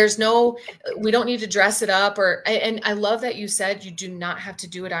We don't need to dress it up and I love that you said you do not have to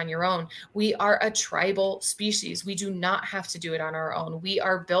do it on your own. We are a tribal species. We do not have to do it on our own. We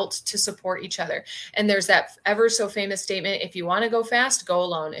are built to support each other. And there's that ever so famous statement, if you want to go fast, go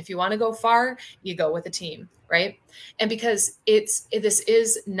alone. If you want to go far, you go with a team, right? And because this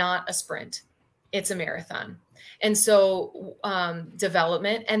is not a sprint, it's a marathon. And so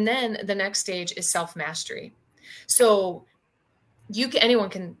development, and then the next stage is self-mastery. So anyone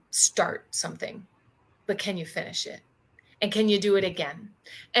can start something, but can you finish it? And can you do it again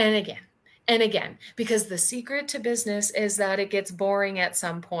and again and again? Because the secret to business is that it gets boring at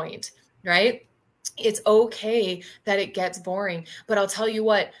some point, right? It's okay that it gets boring, but I'll tell you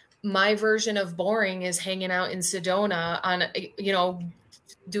what, my version of boring is hanging out in Sedona on,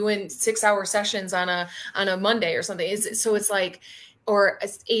 doing 6-hour sessions on a Monday or something. So it's like, or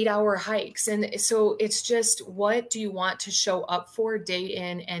 8-hour hikes. And so it's just, what do you want to show up for day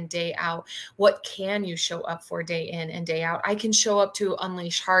in and day out? What can you show up for day in and day out? I can show up to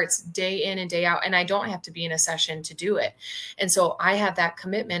Unleash Hearts day in and day out, and I don't have to be in a session to do it. And so I have that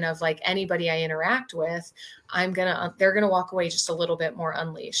commitment of like, anybody I interact with, they're going to walk away just a little bit more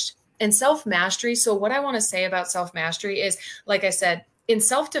unleashed. And self-mastery. So what I want to say about self-mastery is, like I said, in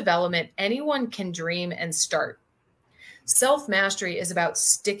self-development, anyone can dream and start. Self-mastery is about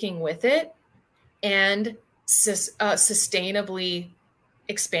sticking with it and sustainably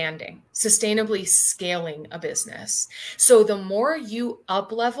expanding, sustainably scaling a business. So the more you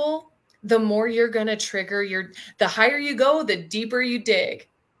up level, the more you're going to trigger the higher you go, the deeper you dig,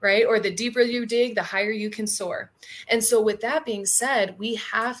 right? Or the deeper you dig, the higher you can soar. And so with that being said, we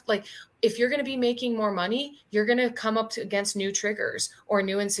have if you're going to be making more money, you're going to come up against new triggers or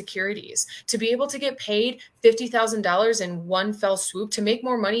new insecurities. To be able to get paid $50,000 in one fell swoop, to make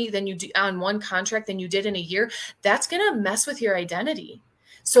more money than you do on one contract than you did in a year, that's going to mess with your identity.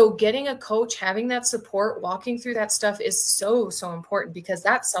 So getting a coach, having that support, walking through that stuff is so, so important, because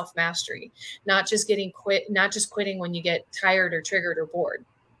that's self-mastery, not just quitting when you get tired or triggered or bored.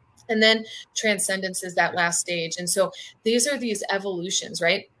 And then transcendence is that last stage. And so these are these evolutions,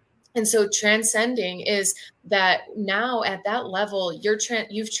 right? And so transcending is that now at that level,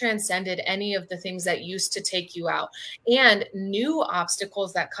 you've transcended any of the things that used to take you out, and new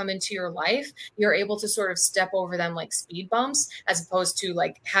obstacles that come into your life, you're able to sort of step over them like speed bumps, as opposed to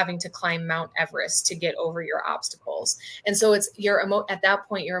like having to climb Mount Everest to get over your obstacles. And so it's at that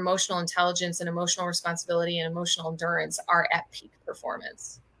point, your emotional intelligence and emotional responsibility and emotional endurance are at peak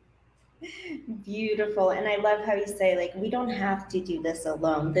performance. Beautiful. And I love how you say, like, we don't have to do this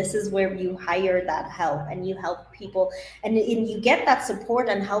alone. This is where you hire that help and you help people, and you get that support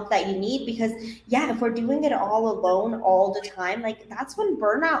and help that you need. Because yeah, if we're doing it all alone all the time, like, that's when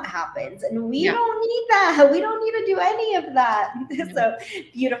burnout happens, and we don't need that. We don't need to do any of that. So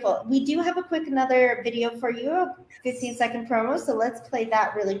beautiful. We do have another video for you, a 15-second promo. So let's play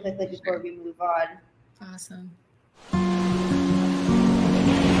that really quickly before we move on. Awesome.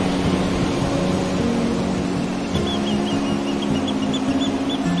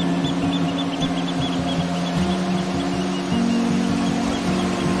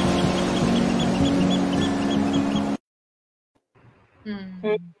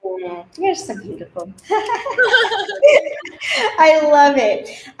 You're so beautiful. I love it.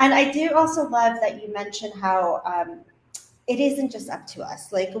 And I do also love that you mentioned how it isn't just up to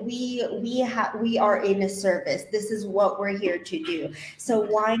us. Like, we are in a service. This is what we're here to do. So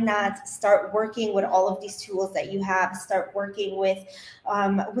why not start working with all of these tools that you have? Start working with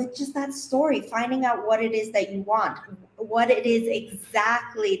just that story, finding out what it is that you want, what it is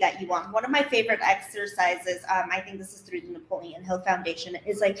exactly that you want. One of my favorite exercises, I think this is through the Napoleon Hill Foundation,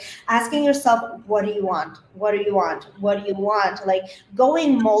 is like asking yourself, what do you want? What do you want? What do you want? Like,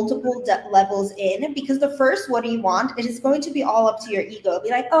 going multiple levels in, because the first, what do you want? It is going to be all up to your ego. It'll be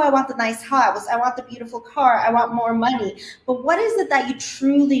like, oh, I want the nice house. I want the beautiful car. I want more money. But what is it that you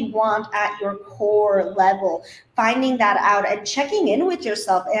truly want at your core level? Finding that out and checking in with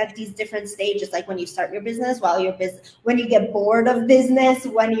yourself at these different stages, like when you start your business, when you get bored of business,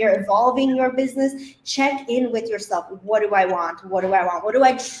 when you're evolving your business, check in with yourself. What do I want? What do I want? What do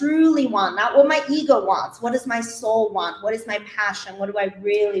I truly want? Not what my ego wants. What does my soul want? What is my passion? What do I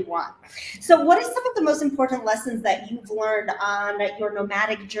really want? So what is some of the most important lessons that you've learned on your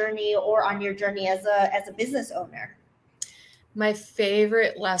nomadic journey or on your journey as a business owner? My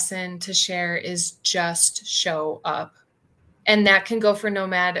favorite lesson to share is just show up. And that can go for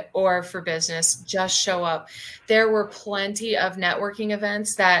nomad or for business. Just show up. There were plenty of networking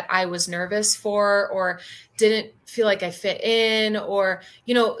events that I was nervous for or didn't feel like I fit in, or,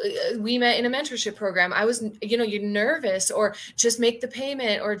 we met in a mentorship program. I was, you're nervous, or just make the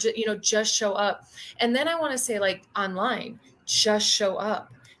payment, or, just show up. And then I want to say, like, online, just show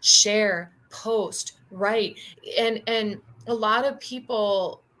up, share, post, write. And a lot of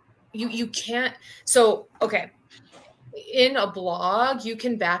people, you can't. So, okay. In a blog, you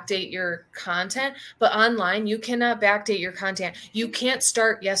can backdate your content, but online, you cannot backdate your content. You can't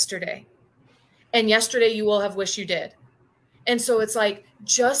start yesterday. And yesterday you will have wished you did. And so it's like,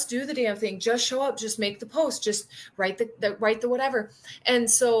 just do the damn thing, just show up, just make the post, just write the whatever. And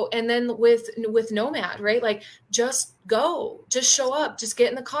so, and then with Nomad, right? Like, just go, just show up, just get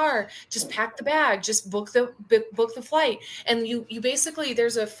in the car, just pack the bag, just book the flight. And you basically,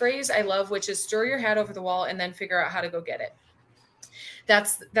 there's a phrase I love, which is throw your hat over the wall and then figure out how to go get it.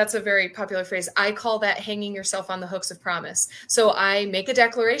 That's a very popular phrase. I call that hanging yourself on the hooks of promise. So I make a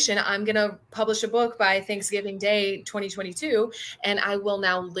declaration. I'm going to publish a book by Thanksgiving Day, 2022, and I will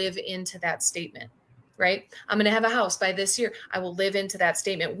now live into that statement, right? I'm going to have a house by this year. I will live into that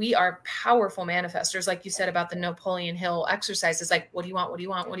statement. We are powerful manifestors. Like you said about the Napoleon Hill exercise. It's like, what do you want? What do you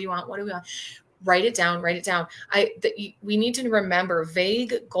want? What do you want? What do we want? Write it down, write it down. We need to remember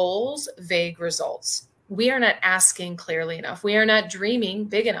vague goals, vague results. We are not asking clearly enough. We are not dreaming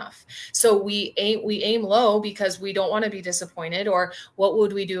big enough. So we aim low because we don't want to be disappointed, or what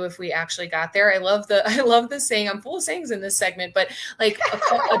would we do if we actually got there? I love the saying. I'm full of sayings in this segment, but like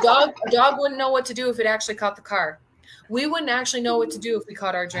a dog wouldn't know what to do if it actually caught the car. We wouldn't actually know what to do if we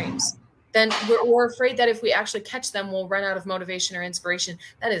caught our dreams. Then we're afraid that if we actually catch them, we'll run out of motivation or inspiration.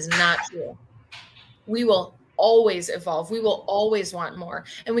 That is not true. We will always evolve. We will always want more.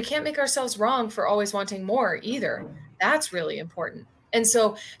 And we can't make ourselves wrong for always wanting more either. That's really important. And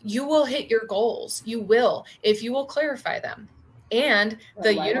so you will hit your goals. You will, if you will clarify them. And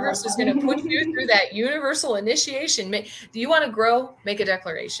the universe is going to put you through that universal initiation. Do you want to grow? Make a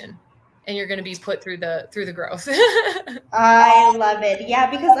declaration. And you're going to be put through the growth. I love it. Yeah,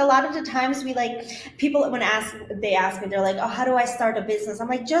 because a lot of the times people, they ask me, they're like, oh, how do I start a business? I'm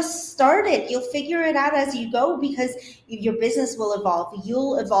like, just start it. You'll figure it out as you go, because your business will evolve.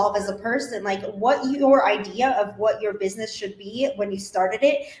 You'll evolve as a person. Like, what your idea of what your business should be when you started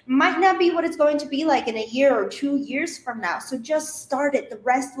it might not be what it's going to be like in a year or 2 years from now. So just start it. The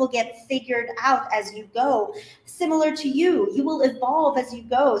rest will get figured out as you go. Similar to you will evolve as you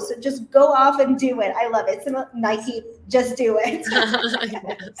go. So just go off and do it. I love it. Similar, Nike, just do it.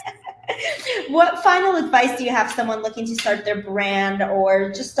 What final advice do you have someone looking to start their brand or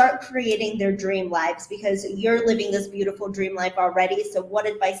just start creating their dream lives? Because you're living this beautiful dream life already. So what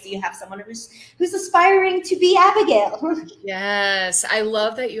advice do you have someone who's aspiring to be Abigail? Yes, I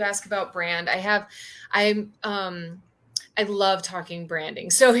love that you ask about brand. I love talking branding.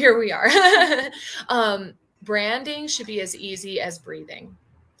 So here we are. Branding should be as easy as breathing.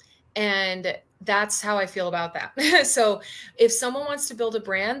 And that's how I feel about that. So if someone wants to build a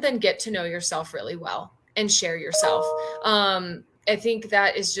brand, then get to know yourself really well and share yourself. I think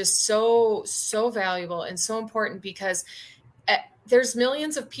that is just so, so valuable and so important, because there's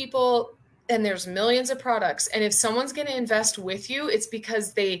millions of people and there's millions of products. And if someone's going to invest with you, it's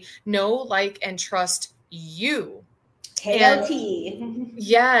because they know, like, and trust you. KLT.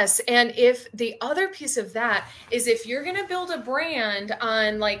 Yes. And if the other piece of that is, if you're going to build a brand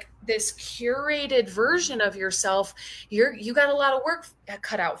on like this curated version of yourself, you got a lot of work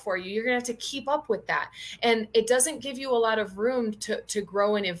cut out for you. You're going to have to keep up with that. And it doesn't give you a lot of room to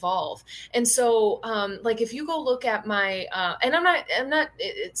grow and evolve. And so, like, if you go look at my, and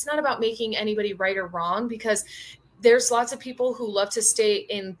it's not about making anybody right or wrong, because there's lots of people who love to stay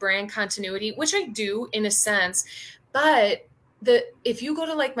in brand continuity, which I do in a sense. But if you go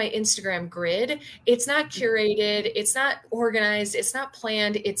to like my Instagram grid, it's not curated, it's not organized, it's not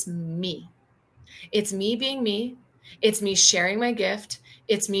planned. It's me. It's me being me. It's me sharing my gift.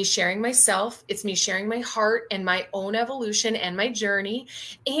 It's me sharing myself. It's me sharing my heart and my own evolution and my journey.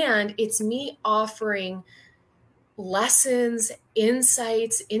 And it's me offering lessons,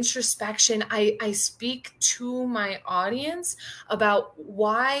 insights, introspection. I speak to my audience about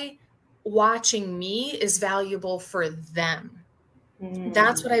why watching me is valuable for them.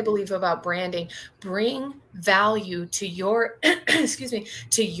 That's what I believe about branding. Bring value to your,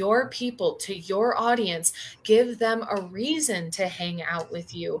 to your people, to your audience. Give them a reason to hang out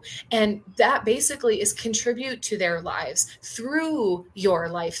with you. And that basically is contribute to their lives through your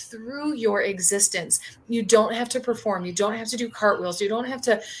life, through your existence. You don't have to perform. You don't have to do cartwheels. It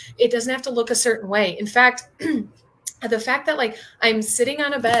doesn't have to look a certain way. In fact, the fact that like I'm sitting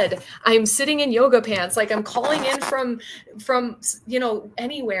on a bed, I'm sitting in yoga pants, like I'm calling in from you know,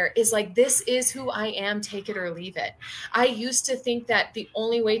 anywhere, is like, this is who I am, take it or leave it. I used to think that the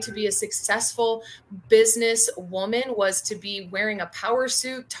only way to be a successful business woman was to be wearing a power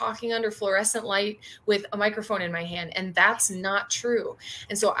suit, talking under fluorescent light with a microphone in my hand, and that's not true.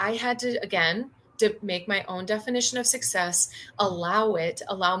 And so I had to, again, to make my own definition of success,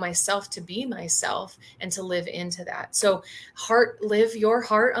 allow myself to be myself and to live into that. So live your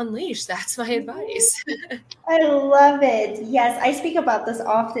heart unleashed. That's my advice. I love it. Yes, I speak about this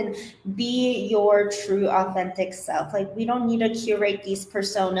often. Be your true, authentic self. Like, we don't need to curate these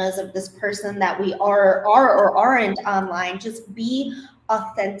personas of this person that we are or aren't online. Just be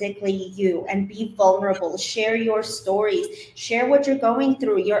authentically you and be vulnerable. Share your stories. Share what you're going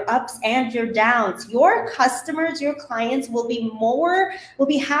through, your ups and your downs. Your customers, your clients will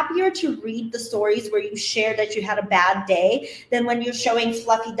be happier to read the stories where you share that you had a bad day than when you're showing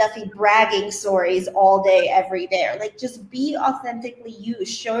fluffy duffy bragging stories all day every day. Like, just be authentically you.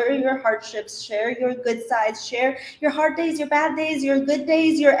 Share your hardships, share your good sides, share your hard days, your bad days, your good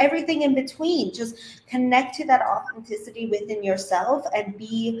days, your everything in between. Just connect to that authenticity within yourself and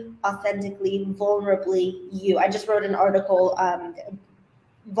be authentically, vulnerably you. I just wrote an article,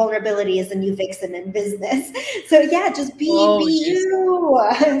 vulnerability is the new vixen in business. So yeah, just be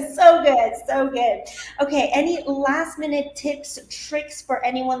you. So good, so good. Okay, any last minute tips, tricks for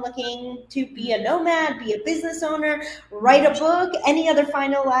anyone looking to be a nomad, be a business owner, write a book? Any other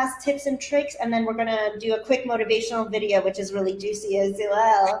final last tips and tricks? And then we're gonna do a quick motivational video, which is really juicy as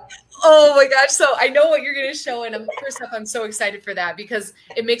well. Oh my gosh. So I know what you're going to show. And first off, I'm so excited for that because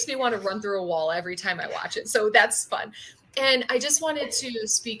it makes me want to run through a wall every time I watch it. So that's fun. And I just wanted to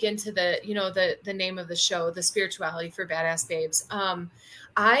speak into the, you know, the name of the show, the Spirituality for Badass Babes.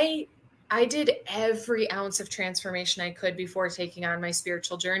 I did every ounce of transformation I could before taking on my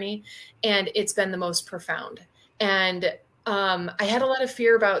spiritual journey. And it's been the most profound. And I had a lot of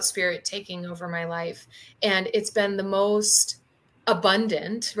fear about spirit taking over my life. And it's been the most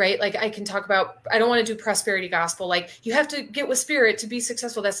abundant, right? Like, I can talk about, I don't want to do prosperity gospel, like you have to get with spirit to be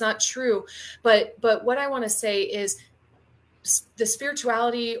successful. That's not true. But what I want to say is the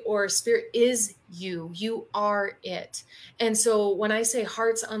spirituality or spirit is you are it. And so when I say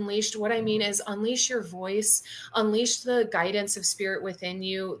hearts unleashed, what I mean is unleash your voice, unleash the guidance of spirit within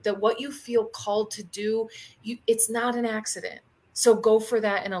you, that what you feel called to do, it's not an accident. So go for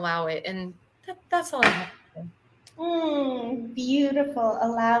that and allow it. And that's all I have. Beautiful.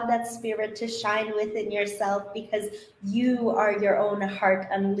 Allow that spirit to shine within yourself because you are your own heart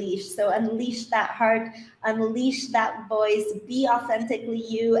unleashed. So unleash that heart, unleash that voice, be authentically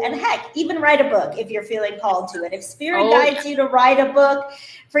you, and heck, even write a book if you're feeling called to it. If spirit guides you to write a book,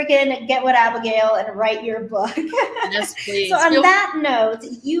 freaking get with Abigail and write your book. Yes, please. So on that note,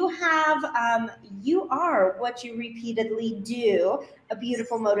 you have, you are what you repeatedly do. A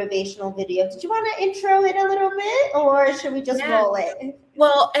beautiful motivational video. Did you want to intro it a little bit, or should we just roll it?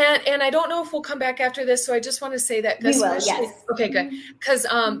 Well, and I don't know if we'll come back after this, so I just want to say that. We will, yes. Okay, good. Because,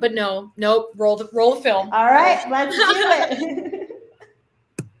 but nope. Roll the film. All right, let's do it.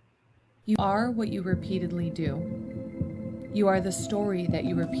 You are what you repeatedly do. You are the story that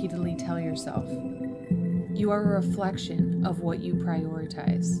you repeatedly tell yourself. You are a reflection of what you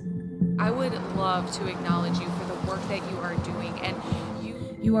prioritize. I would love to acknowledge you for the work that you are doing, and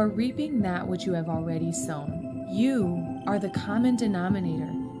you are reaping that which you have already sown. You are the common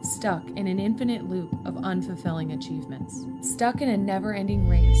denominator, stuck in an infinite loop of unfulfilling achievements, stuck in a never-ending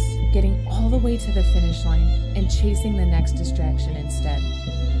race, getting all the way to the finish line and chasing the next distraction instead.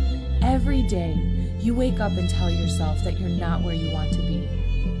 Every day, you wake up and tell yourself that you're not where you want to be.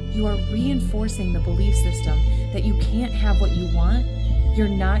 You are reinforcing the belief system that you can't have what you want, you're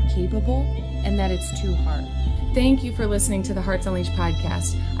not capable, and that it's too hard. Thank you for listening to the Hearts Unleashed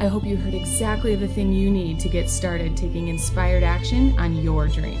podcast. I hope you heard exactly the thing you need to get started taking inspired action on your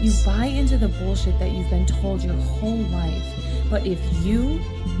dreams. You buy into the bullshit that you've been told your whole life, but if you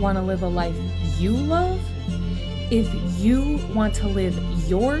want to live a life you love, if you want to live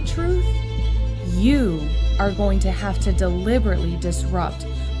your truth, you are going to have to deliberately disrupt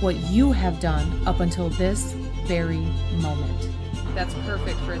what you have done up until this very moment. That's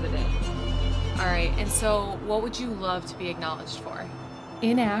perfect for the day. All right, and so what would you love to be acknowledged for?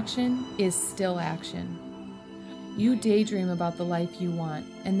 Inaction is still action. You daydream about the life you want,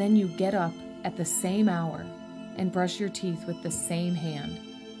 and then you get up at the same hour and brush your teeth with the same hand.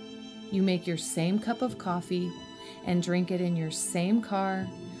 You make your same cup of coffee and drink it in your same car,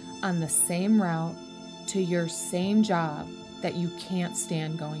 on the same route, to your same job, that you can't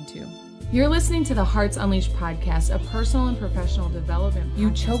stand going to. You're listening to the Hearts Unleashed podcast, a personal and professional development podcast.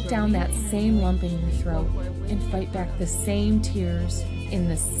 You choke down that same lump in your throat and fight back the same tears in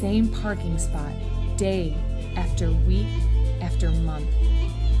the same parking spot, day after week after month.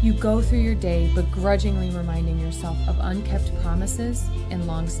 You go through your day begrudgingly reminding yourself of unkept promises and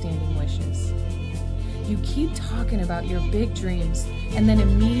long-standing wishes. You keep talking about your big dreams and then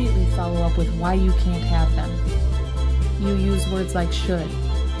immediately follow up with why you can't have them. You use words like should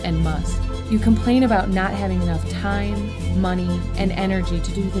and must. You complain about not having enough time, money, and energy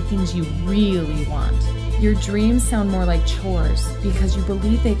to do the things you really want. Your dreams sound more like chores because you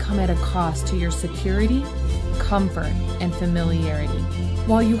believe they come at a cost to your security, comfort, and familiarity.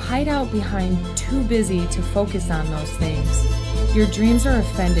 While you hide out behind too busy to focus on those things, your dreams are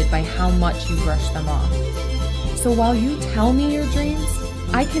offended by how much you brush them off. So while you tell me your dreams,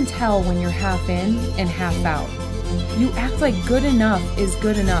 I can tell when you're half in and half out. You act like good enough is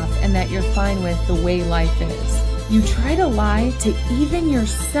good enough and that you're fine with the way life is. You try to lie to even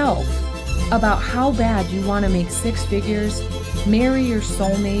yourself about how bad you want to make six figures, marry your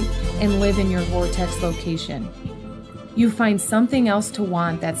soulmate, and live in your vortex location. You find something else to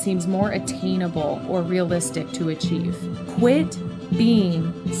want that seems more attainable or realistic to achieve. Quit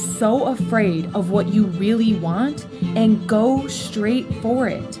being so afraid of what you really want and go straight for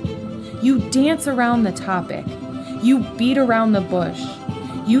it. You dance around the topic. You beat around the bush.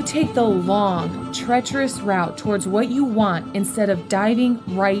 You take the long, treacherous route towards what you want instead of diving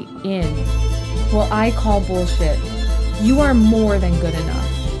right in. Well, I call bullshit. You are more than good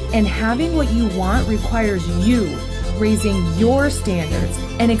enough. And having what you want requires you raising your standards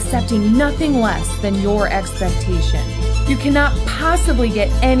and accepting nothing less than your expectation. You cannot possibly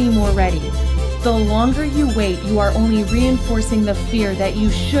get any more ready. The longer you wait, you are only reinforcing the fear that you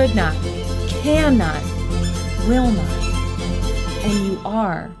should not, cannot, will not, and you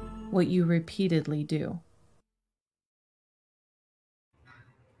are what you repeatedly do.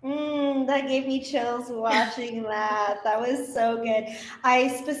 That gave me chills watching that. That was so good. I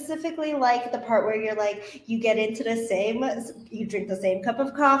specifically like the part where you're like, you drink the same cup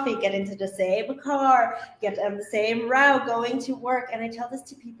of coffee, get into the same car, get on the same route going to work. And I tell this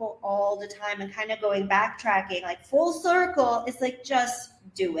to people all the time and kind of backtracking, like full circle. It's like, just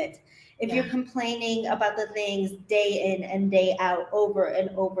do it. If you're complaining about the things day in and day out over and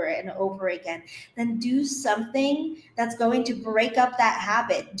over and over again, then do something that's going to break up that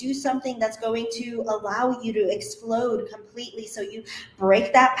habit. Do something that's going to allow you to explode completely so you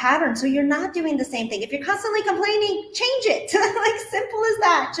break that pattern. So you're not doing the same thing. If you're constantly complaining, change it. Like, simple as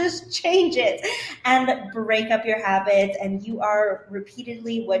that. Just change it and break up your habits. And you are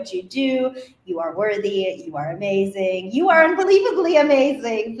repeatedly what you do. You are worthy. You are amazing. You are unbelievably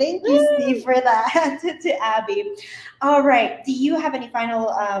amazing. Thank you, Steve, for that. to Abby. All right. Do you have any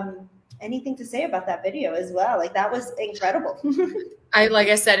final anything to say about that video as well? Like, that was incredible. Like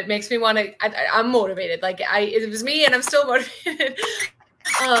I said, it makes me want to. I'm motivated. It was me, and I'm still motivated.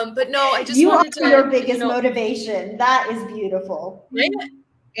 But no, I just wanted to. Your biggest motivation. That is beautiful.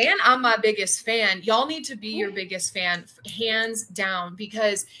 And I'm my biggest fan. Y'all need to be your biggest fan, hands down,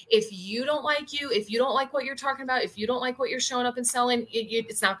 because if you don't like you, if you don't like what you're talking about, if you don't like what you're showing up and selling,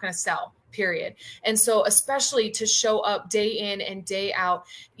 it's not going to sell, period. And so especially to show up day in and day out,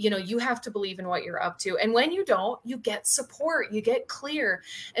 you have to believe in what you're up to. And when you don't, you get support, you get clear.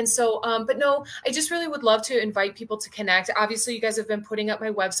 And so, but no, I just really would love to invite people to connect. Obviously, you guys have been putting up my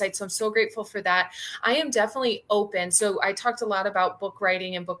website, so I'm so grateful for that. I am definitely open. So I talked a lot about book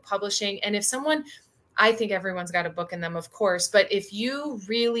writing and book publishing. And if someone, I think everyone's got a book in them, of course. But if you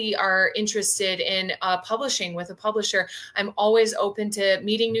really are interested in publishing with a publisher, I'm always open to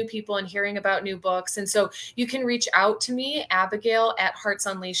meeting new people and hearing about new books. And so you can reach out to me, Abigail at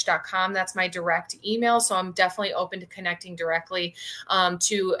heartsunleashed.com. That's my direct email. So I'm definitely open to connecting directly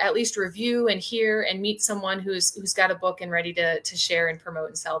to at least review and hear and meet someone who's got a book and ready to share and promote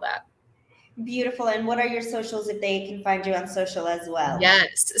and sell that. Beautiful. And what are your socials if they can find you on social as well?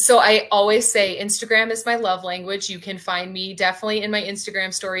 Yes. So I always say Instagram is my love language. You can find me definitely in my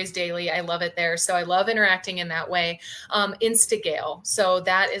Instagram stories daily. I love it there. So I love interacting in that way. Instagale. So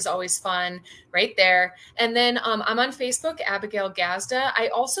that is always fun right there. And then I'm on Facebook, Abigail Gazda. I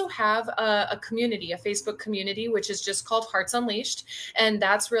also have a community, a Facebook community, which is just called Hearts Unleashed. And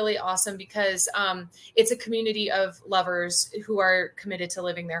that's really awesome because it's a community of lovers who are committed to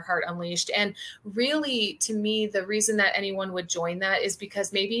living their heart unleashed. And really, to me, the reason that anyone would join that is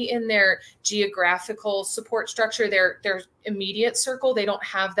because maybe in their geographical support structure, their immediate circle, they don't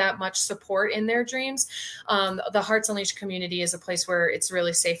have that much support in their dreams. The Hearts Unleashed community is a place where it's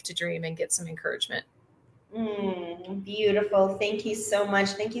really safe to dream and get some encouragement. Beautiful. Thank you so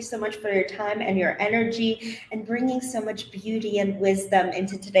much. Thank you so much for your time and your energy and bringing so much beauty and wisdom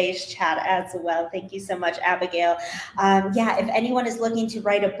into today's chat as well. Thank you so much, Abigail. If anyone is looking to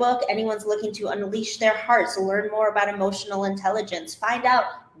write a book, anyone's looking to unleash their hearts, learn more about emotional intelligence, find out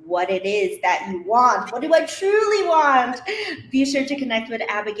what it is that you want. What do I truly want? Be sure to connect with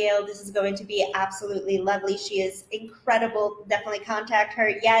Abigail. This is going to be absolutely lovely. She is incredible. Definitely contact her.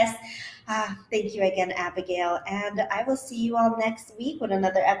 Yes. Thank you again, Abigail. And I will see you all next week with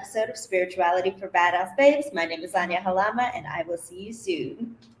another episode of Spirituality for Badass Babes. My name is Anya Halama, and I will see you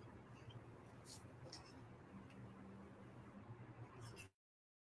soon.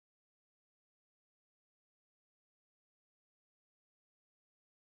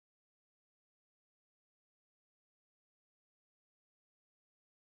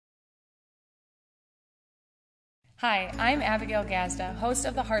 Hi, I'm Abigail Gazda, host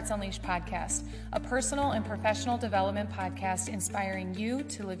of the Hearts Unleashed podcast, a personal and professional development podcast inspiring you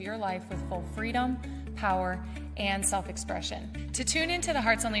to live your life with full freedom, power, and self-expression. To tune into the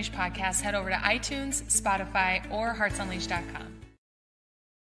Hearts Unleashed podcast, head over to iTunes, Spotify, or heartsunleashed.com.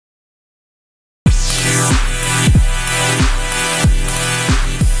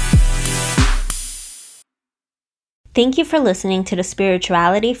 Thank you for listening to the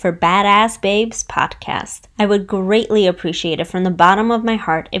Spirituality for Badass Babes podcast. I would greatly appreciate it from the bottom of my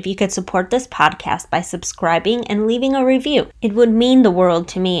heart if you could support this podcast by subscribing and leaving a review. It would mean the world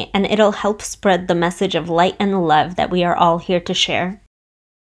to me, and it'll help spread the message of light and love that we are all here to share.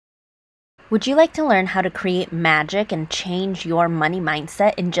 Would you like to learn how to create magic and change your money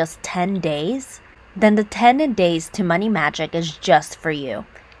mindset in just 10 days? Then the 10 Days to Money Magic is just for you.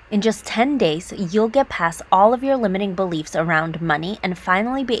 In just 10 days, you'll get past all of your limiting beliefs around money and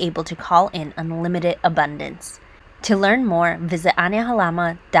finally be able to call in unlimited abundance. To learn more, visit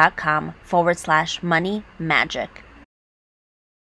anyahalama.com/money magic.